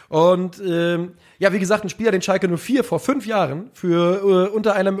Euro. Und wie gesagt, ein Spieler, den Schalke 04 vor 5 Jahren für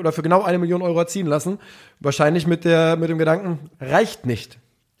für genau 1 Million Euro hat ziehen lassen. Wahrscheinlich mit dem Gedanken, reicht nicht.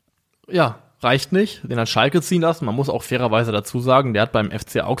 Ja, reicht nicht. Den hat Schalke ziehen lassen. Man muss auch fairerweise dazu sagen, der hat beim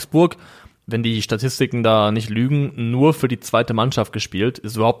FC Augsburg, wenn die Statistiken da nicht lügen, nur für die zweite Mannschaft gespielt.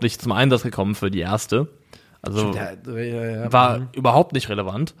 Ist überhaupt nicht zum Einsatz gekommen für die erste. Also war überhaupt nicht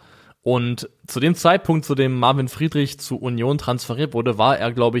relevant. Und zu dem Zeitpunkt, zu dem Marvin Friedrich zu Union transferiert wurde, war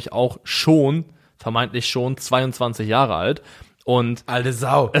er, glaube ich, auch vermeintlich schon 22 Jahre alt. Und alte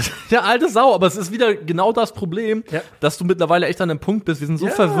Sau. Ja, alte Sau, aber es ist wieder genau das Problem, dass du mittlerweile echt an einem Punkt bist. Wir sind so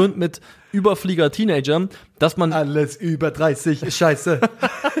verwöhnt mit Überflieger-Teenagern, dass man alles über 30 ist scheiße.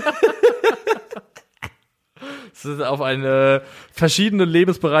 Das ist auf verschiedene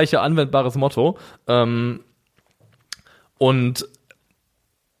Lebensbereiche anwendbares Motto. Und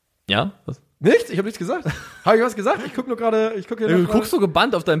ja, was? Nichts? Ich habe nichts gesagt. Habe ich was gesagt? Ich gucke nur gerade. Du guckst so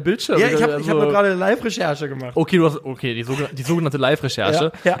gebannt auf deinem Bildschirm. Ja, ich hab nur gerade Live-Recherche gemacht. Okay, die sogenannte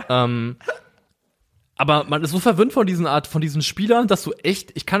Live-Recherche. Ja. Aber man ist so verwöhnt von diesen Spielern, dass du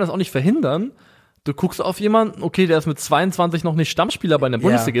echt, ich kann das auch nicht verhindern. Du guckst auf jemanden, okay, der ist mit 22 noch nicht Stammspieler bei einem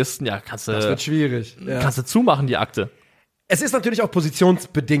Bundesligisten. Ja, das wird schwierig. Kannst du zumachen, die Akte. Es ist natürlich auch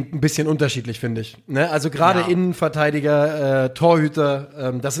positionsbedingt ein bisschen unterschiedlich, finde ich. Ne? Also gerade Innenverteidiger,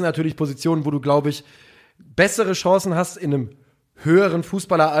 Torhüter, das sind natürlich Positionen, wo du, glaube ich, bessere Chancen hast, in einem höheren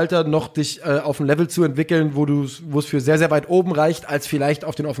Fußballeralter noch dich auf ein Level zu entwickeln, wo es für sehr, sehr weit oben reicht, als vielleicht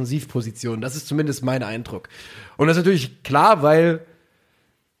auf den Offensivpositionen. Das ist zumindest mein Eindruck. Und das ist natürlich klar, weil,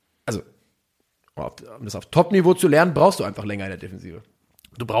 also, um das auf Top-Niveau zu lernen, brauchst du einfach länger in der Defensive.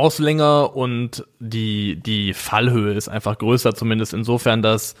 Du brauchst länger und die Fallhöhe ist einfach größer, zumindest insofern,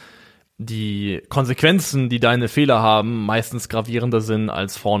 dass die Konsequenzen, die deine Fehler haben, meistens gravierender sind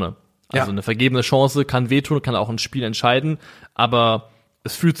als vorne. Also eine vergebene Chance kann wehtun, kann auch ein Spiel entscheiden, aber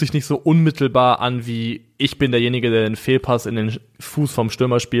es fühlt sich nicht so unmittelbar an, wie ich bin derjenige, der den Fehlpass in den Fuß vom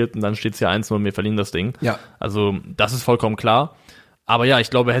Stürmer spielt und dann steht es hier 1-0 und wir verlieren das Ding. Ja. Also das ist vollkommen klar. Aber ja, ich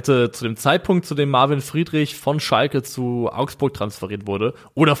glaube, hätte zu dem Zeitpunkt, zu dem Marvin Friedrich von Schalke zu Augsburg transferiert wurde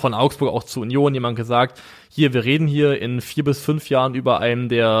oder von Augsburg auch zu Union jemand gesagt, wir reden hier in 4 bis 5 Jahren über einen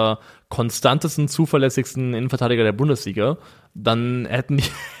der konstantesten, zuverlässigsten Innenverteidiger der Bundesliga, dann hätte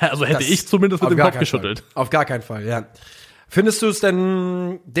ich zumindest mit dem Kopf geschüttelt. Auf gar keinen Fall, ja. Findest du es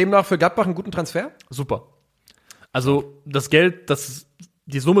denn demnach für Gladbach einen guten Transfer? Super. Also das Geld, das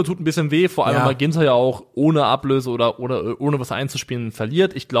die Summe tut ein bisschen weh, vor allem weil Ginter ja auch ohne Ablöse oder ohne was einzuspielen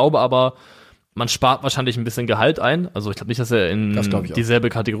verliert. Ich glaube aber, man spart wahrscheinlich ein bisschen Gehalt ein. Also ich glaube nicht, dass er in dieselbe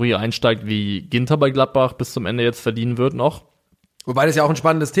Kategorie einsteigt, wie Ginter bei Gladbach bis zum Ende jetzt verdienen wird noch. Wobei das ja auch ein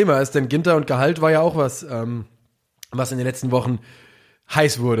spannendes Thema ist, denn Ginter und Gehalt war ja auch was, was in den letzten Wochen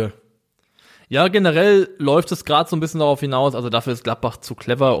heiß wurde. Ja, generell läuft es gerade so ein bisschen darauf hinaus, also dafür ist Gladbach zu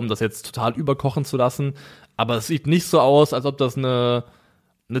clever, um das jetzt total überkochen zu lassen. Aber es sieht nicht so aus, als ob das eine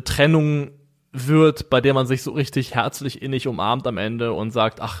Trennung wird, bei der man sich so richtig herzlich innig umarmt am Ende und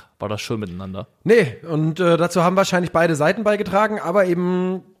sagt, ach, war das schön miteinander. Nee, und dazu haben wahrscheinlich beide Seiten beigetragen, aber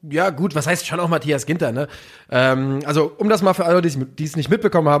eben, ja gut, was heißt schon auch Matthias Ginter, ne? Also, um das mal für alle, die es nicht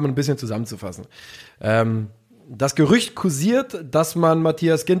mitbekommen haben, ein bisschen zusammenzufassen. Das Gerücht kursiert, dass man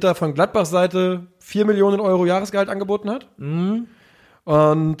Matthias Ginter von Gladbachs Seite 4 Millionen Euro Jahresgehalt angeboten hat. Mhm.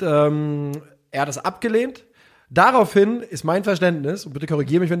 Und er hat das abgelehnt. Daraufhin ist mein Verständnis, und bitte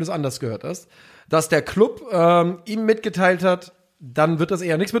korrigiere mich, wenn du es anders gehört hast, dass der Club ihm mitgeteilt hat, dann wird das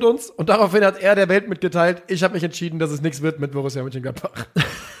eher nichts mit uns. Und daraufhin hat er der Welt mitgeteilt, ich habe mich entschieden, dass es nichts wird mit Borussia Mönchengladbach.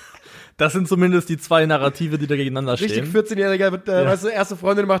 Das sind zumindest die zwei Narrative, die da gegeneinander stehen. Richtig 14-Jähriger wird, weißt du, erste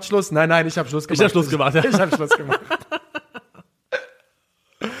Freundin macht Schluss. Nein, ich habe Schluss gemacht. Ich habe Schluss gemacht, ja. Ich habe Schluss gemacht.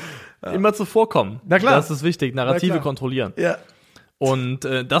 Immer zuvorkommen. Na klar. Das ist wichtig, Narrative kontrollieren. Ja. Und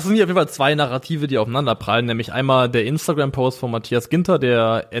das sind hier auf jeden Fall zwei Narrative, die aufeinander prallen. Nämlich einmal der Instagram-Post von Matthias Ginter,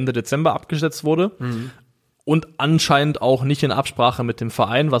 der Ende Dezember abgesetzt wurde. Mhm. Und anscheinend auch nicht in Absprache mit dem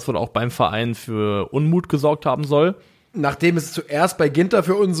Verein, was wohl auch beim Verein für Unmut gesorgt haben soll. Nachdem es zuerst bei Ginter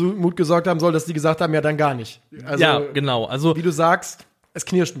für Unmut gesorgt haben soll, dass die gesagt haben, ja dann gar nicht. Also, ja, genau. Also wie du sagst, es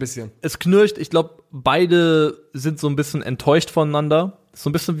knirscht ein bisschen. Es knirscht. Ich glaube, beide sind so ein bisschen enttäuscht voneinander. So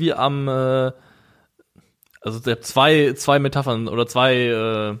ein bisschen wie am also der zwei Metaphern oder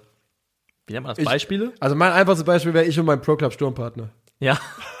zwei wie nennt man das, Beispiele? Also mein einfachstes Beispiel wäre ich und mein Pro-Club Sturmpartner. Ja.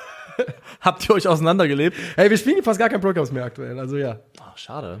 Habt ihr euch auseinandergelebt? Hey, wir spielen fast gar kein Pro-Clubs mehr aktuell, also ja. Ach,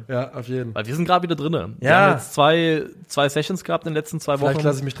 schade. Ja, auf jeden. Weil wir sind gerade wieder drinne. Ja. Wir haben jetzt zwei Sessions gehabt in den letzten 2 Wochen. Vielleicht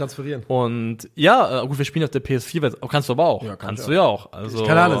lasse ich mich transferieren. Und ja, gut, wir spielen auf der PS4. Kannst du aber auch. Ja, kannst du ja auch. Also, ich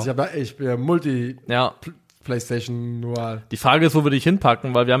kann alles. Ich bin ja Ja. PlayStation Noir. Die Frage ist, wo wir dich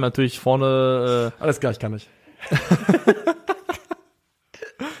hinpacken, weil wir haben natürlich vorne alles klar, ich kann nicht.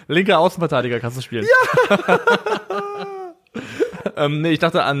 Linker Außenverteidiger kannst du spielen. Ja. Nee, ich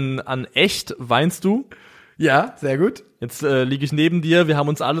dachte an echt weinst du. Ja, sehr gut. Jetzt liege ich neben dir, wir haben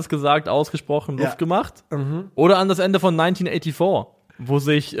uns alles gesagt, ausgesprochen, Luft gemacht. Mhm. Oder an das Ende von 1984, wo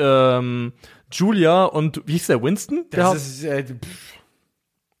sich Julia und, wie hieß der, Winston? Das ist,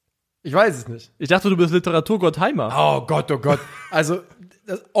 ich weiß es nicht. Ich dachte, du bist Literaturgottheimer. Oh Gott. Also,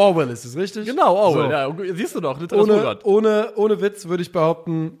 Orwell ist es, richtig? Genau, Orwell, so. Ja, siehst du doch, Literaturgott. Ohne Witz würde ich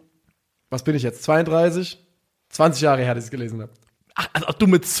behaupten, was bin ich jetzt, 32? 20 Jahre her, dass ich es gelesen habe. Ach, als ob du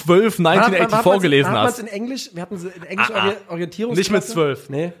mit 12 1984 gelesen hast. In Englisch, wir hatten sie in Englisch Orientierungsklasse. Nicht mit 12.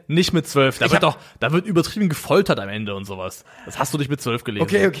 Nee. Nicht mit 12. Da wird übertrieben gefoltert am Ende und sowas. Das hast du nicht mit 12 gelesen.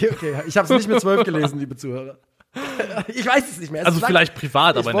 Okay. Ich habe es nicht mit 12 gelesen, liebe Zuhörer. Ich weiß es nicht mehr. Also vielleicht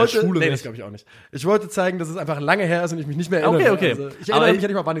privat, aber in der Schule nicht. Nee, das glaube ich auch nicht. Ich wollte zeigen, dass es einfach lange her ist und ich mich nicht mehr erinnere. Okay. Also, ich erinnere mich ja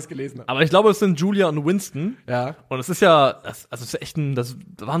nicht mal, wann ich es gelesen habe. Aber ich glaube, es sind Julia und Winston. Ja. Und es ist ja, das ist echt das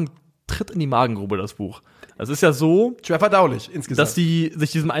war ein Tritt in die Magengrube, das Buch. Es ist ja so, schwer verdaulich insgesamt, dass die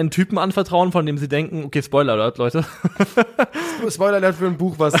sich diesem einen Typen anvertrauen, von dem sie denken, okay, Spoiler Alert, Leute. Spoiler Alert für ein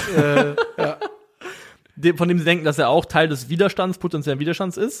Buch, was ja. Von dem sie denken, dass er auch Teil des potenziellen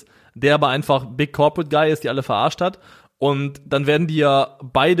Widerstands ist, der aber einfach Big Corporate Guy ist, die alle verarscht hat. Und dann werden die ja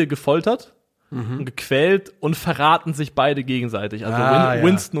beide gefoltert und gequält und verraten sich beide gegenseitig. Also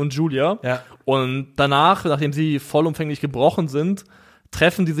Winston und Julia. Ja. Und danach, nachdem sie vollumfänglich gebrochen sind,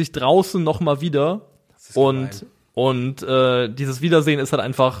 treffen die sich draußen nochmal wieder. Und dieses Wiedersehen ist halt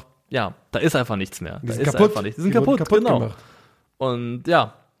einfach, ja, da ist einfach nichts mehr. Die sind kaputt. Die sind kaputt, genau. Gemacht. Und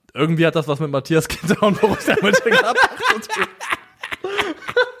ja, irgendwie hat das was mit Matthias Ginter und Borussia Mönchengladbach zu tun.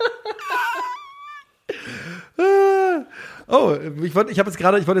 Ich wollte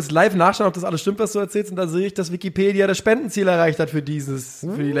jetzt live nachschauen, ob das alles stimmt, was du erzählst, und da sehe ich, dass Wikipedia das Spendenziel erreicht hat für die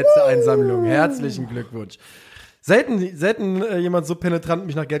letzte Einsammlung. Herzlichen Glückwunsch. Selten jemand so penetrant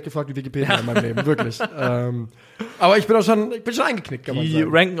mich nach Geld gefragt wie Wikipedia in meinem Leben, wirklich. Aber ich bin schon eingeknickt, kann man sagen. Die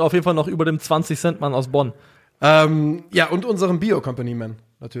ranken auf jeden Fall noch über dem 20-Cent-Mann aus Bonn. Ja, und unserem Bio-Company-Man,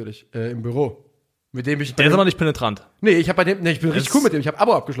 natürlich, im Büro. Mit dem ich. Der ist aber nicht penetrant. Nee, ich bin richtig cool mit dem. Ich habe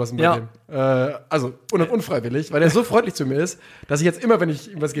Abo abgeschlossen bei dem. Also unfreiwillig, weil der so freundlich zu mir ist, dass ich jetzt immer, wenn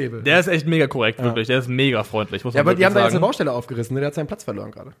ich ihm was gebe. Der ist echt mega korrekt, wirklich. Der ist mega freundlich, muss man aber die haben sagen. da jetzt eine Baustelle aufgerissen, ne? Der hat seinen Platz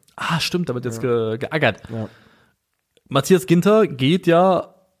verloren gerade. Ah, stimmt, da wird jetzt geackert. Ja. Matthias Ginter geht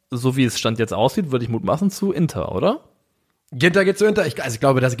ja, so wie es Stand jetzt aussieht, würde ich mutmaßen, zu Inter, oder? Ginter geht zu Inter. Ich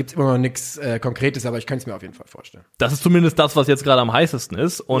glaube, da gibt's immer noch nichts Konkretes, aber ich könnte es mir auf jeden Fall vorstellen. Das ist zumindest das, was jetzt gerade am heißesten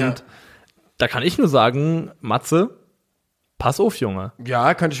ist. Und da kann ich nur sagen, Matze, pass auf, Junge.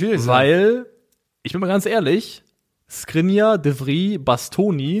 Ja, könnte schwierig sein. Weil, ich bin mal ganz ehrlich, Skriniar, De Vries,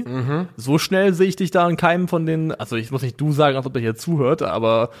 Bastoni, so schnell sehe ich dich da an keinem von den, also ich muss nicht du sagen, als ob der hier zuhört,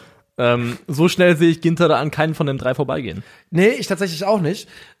 aber so schnell sehe ich Ginter da an keinen von den 3 vorbeigehen. Nee, ich tatsächlich auch nicht.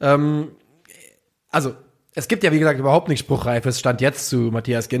 Also, es gibt ja, wie gesagt, überhaupt nichts Spruchreifes, Stand jetzt zu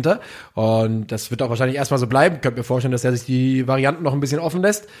Matthias Ginter. Und das wird auch wahrscheinlich erstmal so bleiben. Könnt mir vorstellen, dass er sich die Varianten noch ein bisschen offen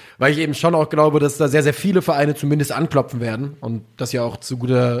lässt, weil ich eben schon auch glaube, dass da sehr, sehr viele Vereine zumindest anklopfen werden. Und das ja auch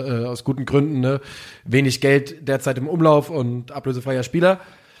aus guten Gründen, ne? Wenig Geld derzeit im Umlauf und ablösefreier Spieler.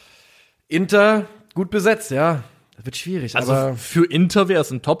 Inter, gut besetzt, ja. Das wird schwierig. Also aber für Inter wäre es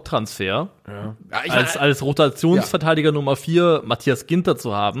ein Top-Transfer. ja, Als Rotationsverteidiger Nummer 4 Matthias Ginter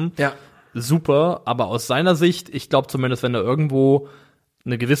zu haben. Ja. Super, aber aus seiner Sicht, ich glaube zumindest, wenn er irgendwo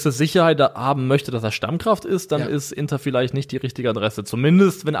eine gewisse Sicherheit haben möchte, dass er Stammkraft ist, dann ist Inter vielleicht nicht die richtige Adresse.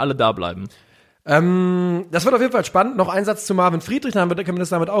 Zumindest, wenn alle da bleiben. Das wird auf jeden Fall spannend. Noch ein Satz zu Marvin Friedrich, dann können wir das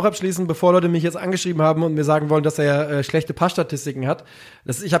damit auch abschließen, bevor Leute mich jetzt angeschrieben haben und mir sagen wollen, dass er schlechte Passstatistiken hat.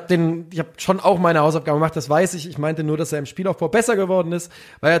 Ich habe schon auch meine Hausaufgaben gemacht, das weiß ich. Ich meinte nur, dass er im Spielaufbau besser geworden ist,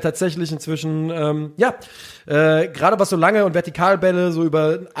 weil er tatsächlich inzwischen, gerade was so lange und Vertikalbälle so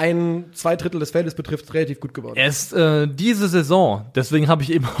über 2 Drittel des Feldes betrifft, relativ gut geworden. Er ist diese Saison, deswegen habe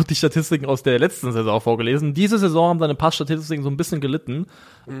ich eben auch die Statistiken aus der letzten Saison vorgelesen, diese Saison haben seine Passstatistiken so ein bisschen gelitten.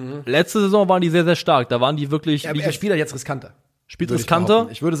 Letzte Saison waren die sehr, sehr stark. Da waren die wirklich. Er spielt jetzt riskanter. Spielt riskanter.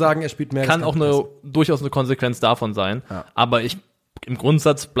 Ich würde sagen, er spielt mehr kann auch durchaus eine Konsequenz davon sein. Ja. Aber im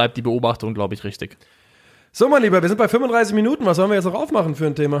Grundsatz bleibt die Beobachtung, glaube ich, richtig. So, mein Lieber, wir sind bei 35 Minuten. Was sollen wir jetzt noch aufmachen für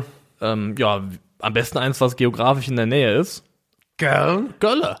ein Thema? Am besten eins, was geografisch in der Nähe ist. Köln.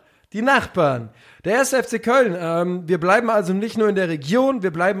 Die Nachbarn. Der 1. FC Köln. Wir bleiben also nicht nur in der Region,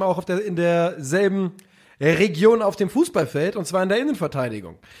 wir bleiben auch in derselben Region auf dem Fußballfeld, und zwar in der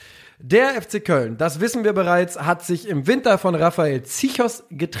Innenverteidigung. Der FC Köln, das wissen wir bereits, hat sich im Winter von Rafael Zichos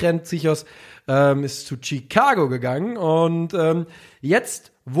getrennt. Zichos ist zu Chicago gegangen und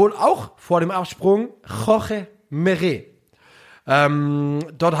jetzt wohl auch vor dem Absprung Jorge Meret.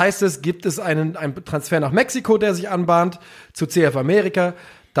 Dort heißt es, gibt es einen Transfer nach Mexiko, der sich anbahnt, zu CF Amerika.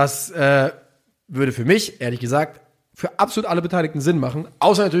 Das würde für mich, ehrlich gesagt, für absolut alle Beteiligten Sinn machen.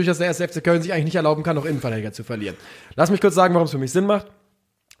 Außer natürlich, dass der 1. FC Köln sich eigentlich nicht erlauben kann, noch Innenverteidiger zu verlieren. Lass mich kurz sagen, warum es für mich Sinn macht.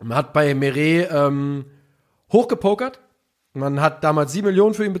 Man hat bei Meret hochgepokert. Man hat damals 7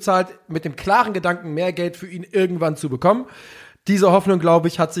 Millionen für ihn bezahlt, mit dem klaren Gedanken, mehr Geld für ihn irgendwann zu bekommen. Diese Hoffnung, glaube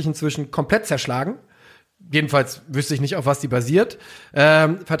ich, hat sich inzwischen komplett zerschlagen. Jedenfalls wüsste ich nicht, auf was die basiert.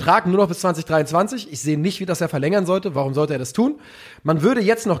 Vertrag nur noch bis 2023. Ich sehe nicht, wie das er verlängern sollte. Warum sollte er das tun? Man würde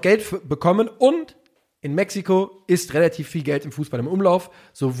jetzt noch Geld bekommen und in Mexiko ist relativ viel Geld im Fußball im Umlauf,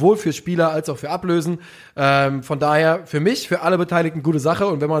 sowohl für Spieler als auch für Ablösen. Von daher für mich, für alle Beteiligten gute Sache.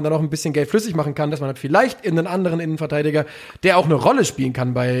 Und wenn man dann noch ein bisschen Geld flüssig machen kann, dass man dann vielleicht in einen anderen Innenverteidiger, der auch eine Rolle spielen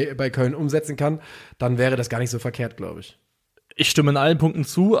kann, bei Köln umsetzen kann, dann wäre das gar nicht so verkehrt, glaube ich. Ich stimme in allen Punkten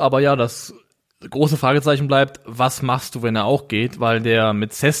zu, aber ja, das große Fragezeichen bleibt, was machst du, wenn er auch geht? Weil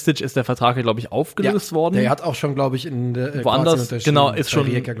mit Sestic ist der Vertrag ja, glaube ich, aufgelöst worden. Der hat auch schon, glaube ich, in der woanders, genau, ist schon,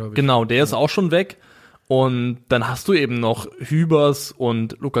 Rijeka, genau, der ist auch schon weg. Und dann hast du eben noch Hübers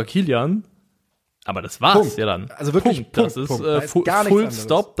und Luka Kilian. Aber das war's Punkt. Ja dann. Also wirklich Punkt. Das ist Full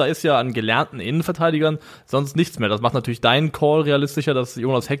Stop. Da ist ja an gelernten Innenverteidigern sonst nichts mehr. Das macht natürlich deinen Call realistischer, dass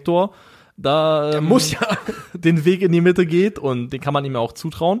Jonas Hector da muss ja den Weg in die Mitte geht. Und den kann man ihm ja auch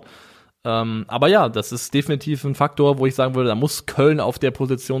zutrauen. Aber ja, das ist definitiv ein Faktor, wo ich sagen würde, da muss Köln auf der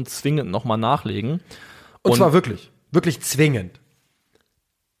Position zwingend nochmal nachlegen. Und zwar wirklich zwingend.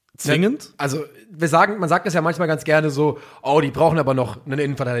 Zwingend? Also, man sagt das ja manchmal ganz gerne so, die brauchen aber noch einen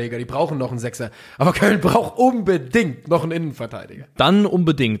Innenverteidiger, die brauchen noch einen Sechser. Aber Köln braucht unbedingt noch einen Innenverteidiger. Dann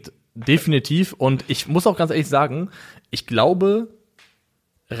unbedingt, definitiv. Und ich muss auch ganz ehrlich sagen, ich glaube,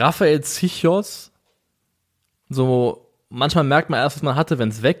 Rafael Zichos, so manchmal merkt man erst, was man hatte, wenn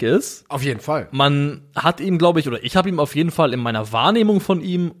es weg ist. Auf jeden Fall. Man hat ihm, glaube ich, oder ich habe ihm auf jeden Fall in meiner Wahrnehmung von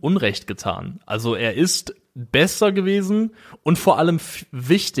ihm Unrecht getan. Also er ist besser gewesen und vor allem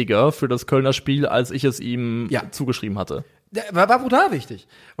wichtiger für das Kölner Spiel, als ich es ihm zugeschrieben hatte. War brutal wichtig.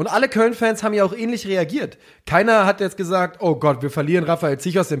 Und alle Köln-Fans haben ja auch ähnlich reagiert. Keiner hat jetzt gesagt, oh Gott, wir verlieren Rafael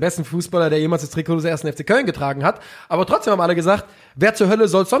Zichos, den besten Fußballer, der jemals das Trikot des 1. FC Köln getragen hat. Aber trotzdem haben alle gesagt, wer zur Hölle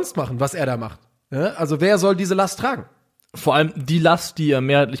soll sonst machen, was er da macht? Ja, also wer soll diese Last tragen? Vor allem die Last, die er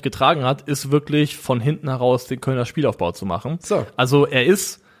mehrheitlich getragen hat, ist wirklich von hinten heraus den Kölner Spielaufbau zu machen. So. Also er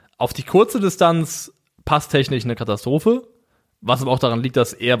ist auf die kurze Distanz passtechnisch eine Katastrophe. Was aber auch daran liegt,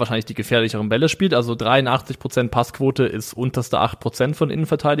 dass er wahrscheinlich die gefährlicheren Bälle spielt. Also 83% Passquote ist unterste 8% von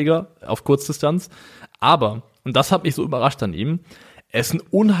Innenverteidiger auf Kurzdistanz. Aber, und das hat mich so überrascht an ihm, er ist ein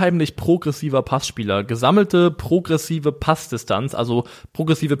unheimlich progressiver Passspieler. Gesammelte progressive Passdistanz, also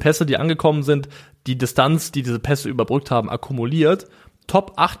progressive Pässe, die angekommen sind, die Distanz, die diese Pässe überbrückt haben, akkumuliert.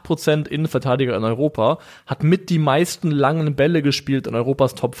 Top 8% Innenverteidiger in Europa, hat mit die meisten langen Bälle gespielt in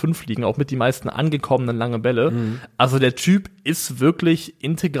Europas Top 5 Ligen, auch mit die meisten angekommenen langen Bälle. Also der Typ ist wirklich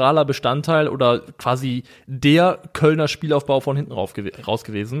integraler Bestandteil oder quasi der Kölner Spielaufbau von hinten raus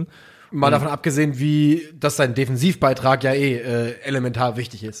gewesen. Mal davon abgesehen, wie dass sein Defensivbeitrag ja elementar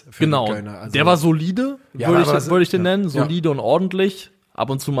wichtig ist für Genau, die Kölner. Also, der war solide, Ja, würde ich den ja. nennen, solide und ordentlich, ab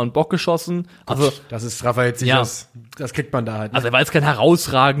und zu mal einen Bock geschossen. Also das ist Raphael Zichos, das kriegt man da halt. Ne? er war jetzt kein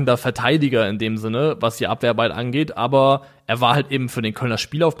herausragender Verteidiger in dem Sinne, was die Abwehrarbeit angeht, aber er war halt eben für den Kölner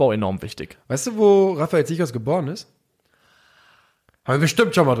Spielaufbau enorm wichtig. Weißt du, wo Raphael Zichos geboren ist? Haben wir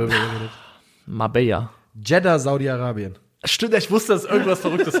bestimmt schon mal drüber geredet. Marbella. Jeddah, Saudi-Arabien. Stimmt, ich wusste, dass irgendwas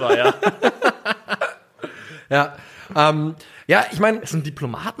Verrücktes war, ja. Ja, ja, ich meine, Ist ein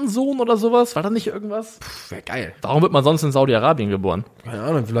Diplomatensohn oder sowas? War da nicht irgendwas? wäre geil. Warum wird man sonst in Saudi-Arabien geboren? Keine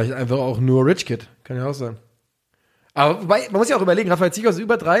Ahnung, vielleicht einfach auch nur Rich Kid. Kann ja auch sein. Aber wobei, man muss ja auch überlegen, Raphael Zichos ist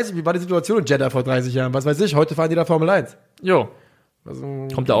über 30, wie war die Situation in Jeddah vor 30 Jahren? Was weiß ich, heute fahren die da Formel 1. Jo. Also,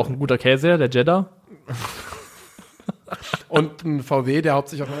 Kommt da auch ein guter Käse her, der Jeddah? und ein VW, der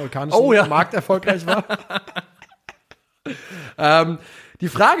hauptsächlich auf dem amerikanischen Markt erfolgreich war. Die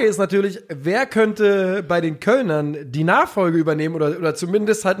Frage ist natürlich, wer könnte bei den Kölnern die Nachfolge übernehmen oder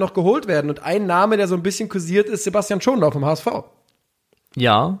zumindest halt noch geholt werden? Und ein Name, der so ein bisschen kursiert, ist Sebastian Schonlauf vom HSV.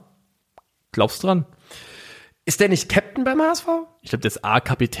 Ja. Glaubst dran? Ist der nicht Captain beim HSV? Ich glaube, der ist A,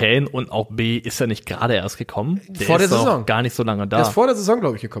 Kapitän und auch B, ist er nicht gerade erst gekommen? Der Vor der ist doch Saison. gar nicht so lange da. Der ist vor der Saison,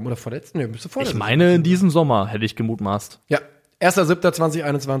 glaube ich, gekommen. Oder vor der letzten? Nee, müsste vor der Ich Saison. meine, in diesem Sommer hätte ich gemutmaßt. Ja,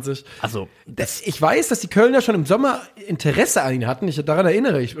 1.7.2021. Also, Ich weiß, dass die Kölner schon im Sommer Interesse an ihn hatten. Daran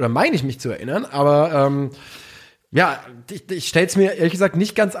erinnere ich, oder meine ich mich zu erinnern. Aber ja, ich stelle es mir ehrlich gesagt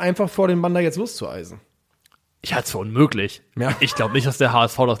nicht ganz einfach vor, den Mann da jetzt loszueisen. ich halte es für unmöglich. Ja. Ich glaube nicht, dass der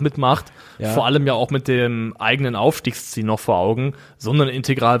HSV das mitmacht. Ja. Vor allem ja auch mit dem eigenen Aufstiegsziel noch vor Augen, so einen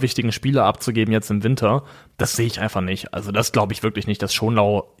integral wichtigen Spieler abzugeben jetzt im Winter. Das sehe ich einfach nicht. Also das glaube ich wirklich nicht, dass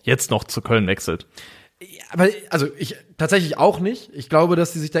Schonlau jetzt noch zu Köln wechselt. Aber also ich tatsächlich auch nicht. Ich glaube,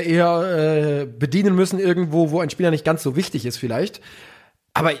 dass die sich da eher bedienen müssen irgendwo, wo ein Spieler nicht ganz so wichtig ist vielleicht.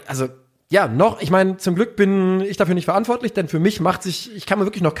 Aber also ja, ich meine, zum Glück bin ich dafür nicht verantwortlich, denn für mich ich kann mir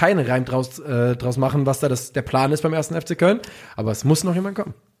wirklich noch keinen Reim draus machen, was da der Plan ist beim 1. FC Köln. Aber es muss noch jemand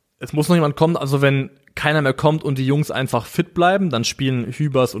kommen. Es muss noch jemand kommen, also wenn keiner mehr kommt und die Jungs einfach fit bleiben, dann spielen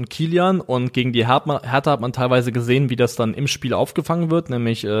Hübers und Kilian und gegen die Hertha hat man teilweise gesehen, wie das dann im Spiel aufgefangen wird,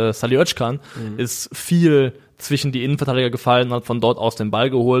 nämlich Salih Özcan ist viel zwischen die Innenverteidiger gefallen, hat von dort aus den Ball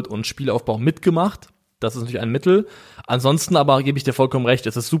geholt und Spielaufbau mitgemacht. Das ist natürlich ein Mittel. Ansonsten aber gebe ich dir vollkommen recht,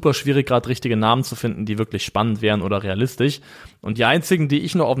 es ist super schwierig, gerade richtige Namen zu finden, die wirklich spannend wären oder realistisch. Und die einzigen, die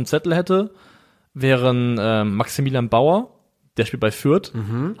ich noch auf dem Zettel hätte, wären Maximilian Bauer. Der spielt bei Fürth,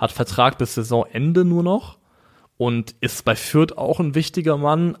 hat Vertrag bis Saisonende nur noch und ist bei Fürth auch ein wichtiger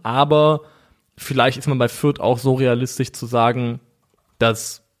Mann, aber vielleicht ist man bei Fürth auch so realistisch zu sagen,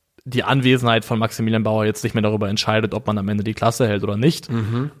 dass die Anwesenheit von Maximilian Bauer jetzt nicht mehr darüber entscheidet, ob man am Ende die Klasse hält oder nicht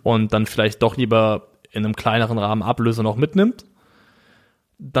und dann vielleicht doch lieber in einem kleineren Rahmen Ablöse noch mitnimmt.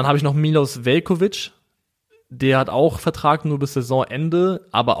 Dann habe ich noch Milos Veljković. Der hat auch Vertrag nur bis Saisonende,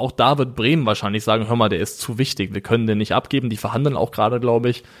 aber auch da wird Bremen wahrscheinlich sagen, hör mal, der ist zu wichtig, wir können den nicht abgeben, die verhandeln auch gerade, glaube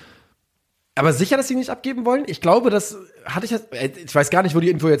ich. Aber sicher, dass sie ihn nicht abgeben wollen? Ich glaube, das hatte ich weiß gar nicht, wo die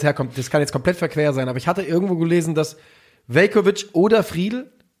Info jetzt herkommt, das kann jetzt komplett verquer sein, aber ich hatte irgendwo gelesen, dass Veljković oder Friedl,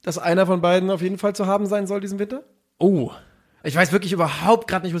 dass einer von beiden auf jeden Fall zu haben sein soll diesen Winter. Oh, Ich weiß wirklich überhaupt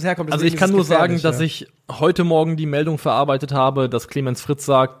gerade nicht, wo es herkommt. also Deswegen ich kann ist nur es sagen, gefährlich, dass ich heute Morgen die Meldung verarbeitet habe, dass Clemens Fritz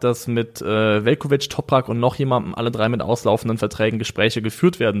sagt, dass mit Veljković, Toprak und noch jemandem alle drei mit auslaufenden Verträgen Gespräche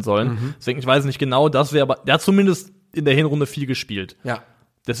geführt werden sollen. Deswegen, ich weiß nicht genau, das wäre aber, der hat zumindest in der Hinrunde viel gespielt. Ja.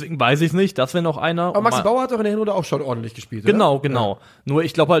 Deswegen weiß ich es nicht, das wäre noch einer. Aber Maxi Bauer hat doch in der Hinrunde auch schon ordentlich gespielt, Genau. oder? Nur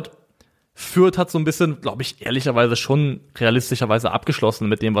ich glaube halt, Fürth hat so ein bisschen, glaube ich, ehrlicherweise schon realistischerweise abgeschlossen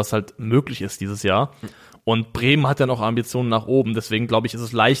mit dem, was halt möglich ist dieses Jahr. Und Bremen hat ja noch Ambitionen nach oben. Deswegen, glaube ich, ist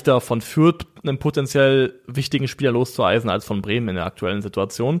es leichter, von Fürth einen potenziell wichtigen Spieler loszueisen, als von Bremen in der aktuellen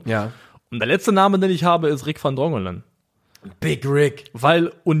Situation. Ja. Und der letzte Name, den ich habe, ist Rick van Drongelen. Big Rick.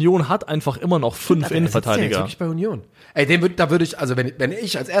 Weil Union hat einfach immer noch 5 Der Innenverteidiger. sitzt ja jetzt wirklich bei Union. Ey, da würde ich, also wenn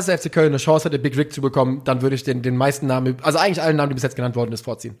ich als erster FC Köln eine Chance hätte, Big Rick zu bekommen, dann würde ich den meisten Namen, also eigentlich allen Namen, die bis jetzt genannt worden ist,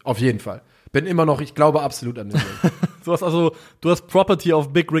 vorziehen. Auf jeden Fall. Bin immer noch, ich glaube absolut an den. Du hast Property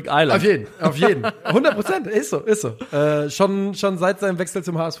auf Big Rick Island. Auf jeden. 100%, ist so. Schon seit seinem Wechsel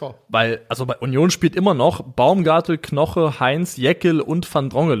zum HSV. Weil, also bei Union spielt immer noch Baumgartel, Knoche, Heinz, Jekyll und Van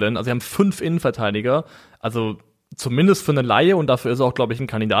Drongelen. Also sie haben 5 Innenverteidiger. Also zumindest für eine Laie, und dafür ist er auch, glaube ich, ein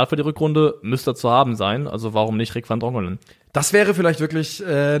Kandidat für die Rückrunde, müsste er zu haben sein. Also warum nicht Rick van Drongelen? Das wäre vielleicht wirklich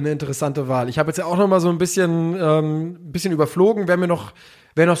eine interessante Wahl. Ich habe jetzt ja auch noch mal so ein bisschen überflogen,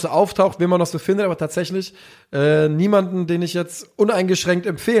 wer noch so auftaucht, wen man noch so findet, aber tatsächlich niemanden, den ich jetzt uneingeschränkt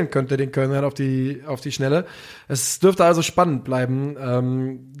empfehlen könnte, den Kölnern auf die Schnelle. Es dürfte also spannend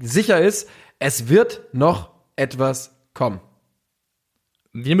bleiben. Sicher ist, es wird noch etwas kommen.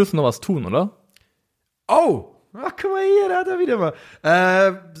 Wir müssen noch was tun, oder? Oh! Ach, guck mal hier, da hat er wieder mal.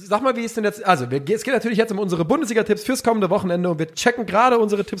 Sag mal, wie ist denn jetzt, also es geht natürlich jetzt um unsere Bundesliga-Tipps fürs kommende Wochenende und wir checken gerade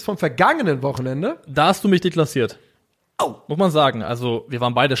unsere Tipps vom vergangenen Wochenende. Da hast du mich deklassiert. Oh. Muss man sagen. Also, wir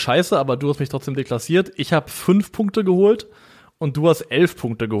waren beide scheiße, aber du hast mich trotzdem deklassiert. Ich habe 5 Punkte geholt und du hast 11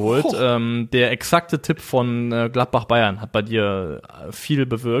 Punkte geholt. Oh. Der exakte Tipp von Gladbach-Bayern hat bei dir viel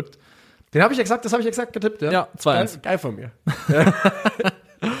bewirkt. Das habe ich exakt getippt, ja? Ja, 2-1. Geil von mir.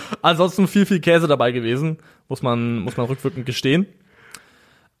 Ansonsten viel Käse dabei gewesen, muss man rückwirkend gestehen.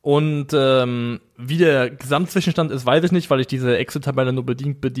 Und wie der Gesamtzwischenstand ist, weiß ich nicht, weil ich diese Excel-Tabelle nur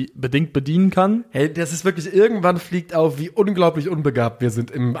bedingt bedienen kann. Hey, das ist wirklich, irgendwann fliegt auf, wie unglaublich unbegabt wir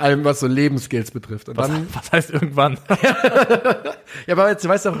sind in allem, was so Lebensskills betrifft. Und dann, Was heißt irgendwann? ja, aber jetzt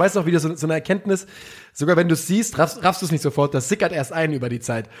weißt du auch wieder so eine Erkenntnis, sogar wenn du es siehst, raffst du es nicht sofort, das sickert erst ein über die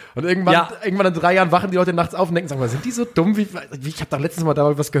Zeit. Und irgendwann in 3 Jahren wachen die Leute nachts auf und denken, sag mal, sind die so dumm? Ich habe doch letztens mal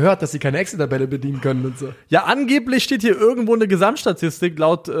da was gehört, dass sie keine Excel-Tabelle bedienen können und so. Ja, angeblich steht hier irgendwo eine Gesamtstatistik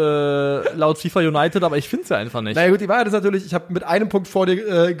laut FIFA United, aber ich finde es ja einfach nicht. Naja gut, die Wahrheit ist natürlich, ich habe mit einem Punkt vor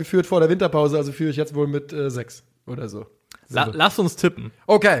dir geführt vor der Winterpause, also führe ich jetzt wohl mit 6 oder so. Lass uns tippen.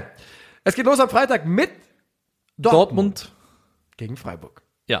 Okay, es geht los am Freitag mit Dortmund gegen Freiburg.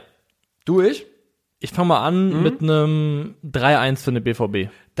 Ja. Du, ich? Ich fange mal an mit einem 3-1 für den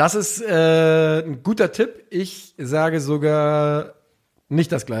BVB. Das ist ein guter Tipp. Ich sage sogar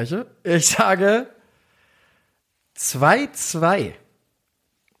nicht das Gleiche. Ich sage 2-2.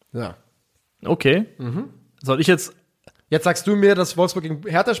 Ja. Okay. Soll ich jetzt... Jetzt sagst du mir, dass Wolfsburg gegen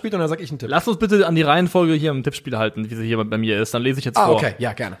Hertha spielt und dann sag ich einen Tipp. Lass uns bitte an die Reihenfolge hier im Tippspiel halten, wie sie hier bei mir ist. Dann lese ich jetzt vor. Okay,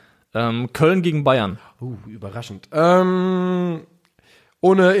 ja, gerne. Köln gegen Bayern. Überraschend. Ohne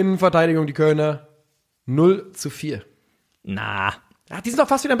Innenverteidigung die Kölner 0-4. Na. Ach, die sind doch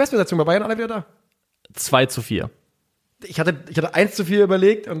fast wieder in Bestbesetzung, bei Bayern alle wieder da. 2-4. Ich hatte 1-4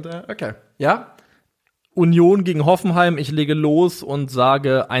 überlegt und okay. Ja? Union gegen Hoffenheim, ich lege los und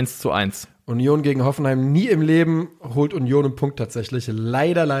sage 1-1. Union gegen Hoffenheim, nie im Leben holt Union einen Punkt tatsächlich.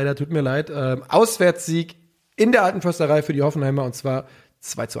 Leider, tut mir leid. Auswärtssieg in der alten Försterei für die Hoffenheimer und zwar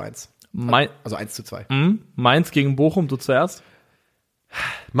 2-1. Also 1-2. Mainz gegen Bochum, du zuerst.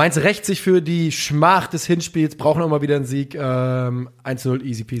 Mainz rächt sich für die Schmach des Hinspiels, brauchen auch mal wieder einen Sieg. 1-0,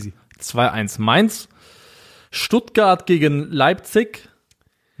 easy peasy. 2-1 Mainz. Stuttgart gegen Leipzig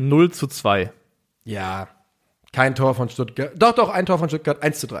 0-2. Ja, kein Tor von Stuttgart. Doch, ein Tor von Stuttgart,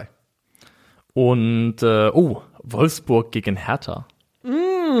 1-3. Und, Wolfsburg gegen Hertha.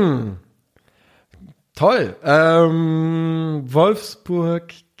 Toll.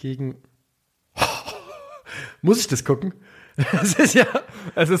 Wolfsburg gegen... Muss ich das gucken? Es ist ja...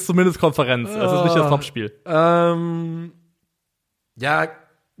 Es ist zumindest Konferenz. Es ist nicht das Topspiel. Ja,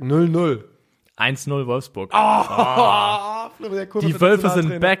 0-0. 1-0 Wolfsburg. Die Wölfe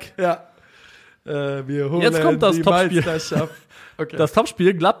sind back. Ja. Wir holen Jetzt kommt das die Topspiel. Meisterschaft. Okay. Das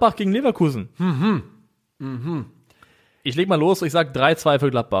Topspiel Gladbach gegen Leverkusen. Ich leg mal los, ich sag 3-2 für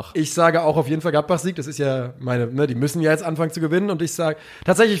Gladbach. Ich sage auch auf jeden Fall Gladbach-Sieg. Das ist ja die müssen ja jetzt anfangen zu gewinnen. Und ich sage,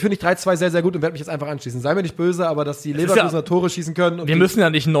 tatsächlich finde ich 3-2 sehr, sehr gut und werde mich jetzt einfach anschließen. Sei mir nicht böse, aber dass die Leverkusener Tore schießen können. Und wir müssen ja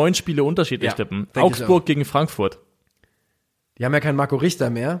nicht 9 Spiele unterschiedlich tippen. Augsburg gegen Frankfurt. Die haben ja keinen Marco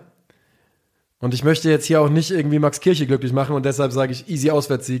Richter mehr. Und ich möchte jetzt hier auch nicht irgendwie Max Kirche glücklich machen und deshalb sage ich easy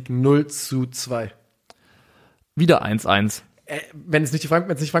Auswärtssieg 0-2. Wieder 1-1. Wenn es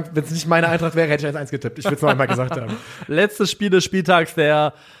nicht meine Eintracht wäre, hätte ich 1-1 getippt. Ich will es noch einmal gesagt haben. Letztes Spiel des Spieltags,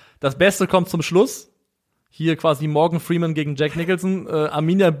 das Beste kommt zum Schluss. Hier quasi Morgan Freeman gegen Jack Nicholson.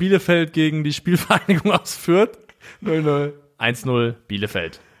 Arminia Bielefeld gegen die Spielvereinigung aus Fürth. 0-0. 1-0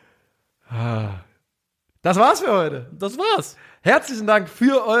 Bielefeld. Das war's für heute. Das war's. Herzlichen Dank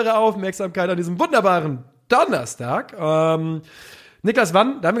für eure Aufmerksamkeit an diesem wunderbaren Donnerstag. Niklas, da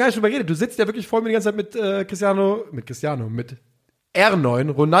haben wir gar nicht drüber geredet. Du sitzt ja wirklich voll die ganze Zeit mit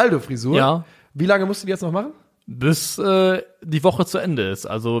R9, Ronaldo-Frisur. Ja. Wie lange musst du die jetzt noch machen? Bis die Woche zu Ende ist.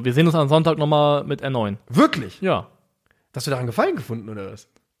 Also wir sehen uns am Sonntag nochmal mit R9. Wirklich? Ja. Hast du daran Gefallen gefunden, oder was?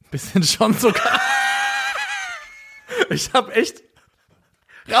 Bisschen schon sogar. Ich hab echt.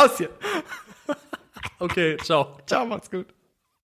 Raus hier. Okay, ciao. Ciao, macht's gut.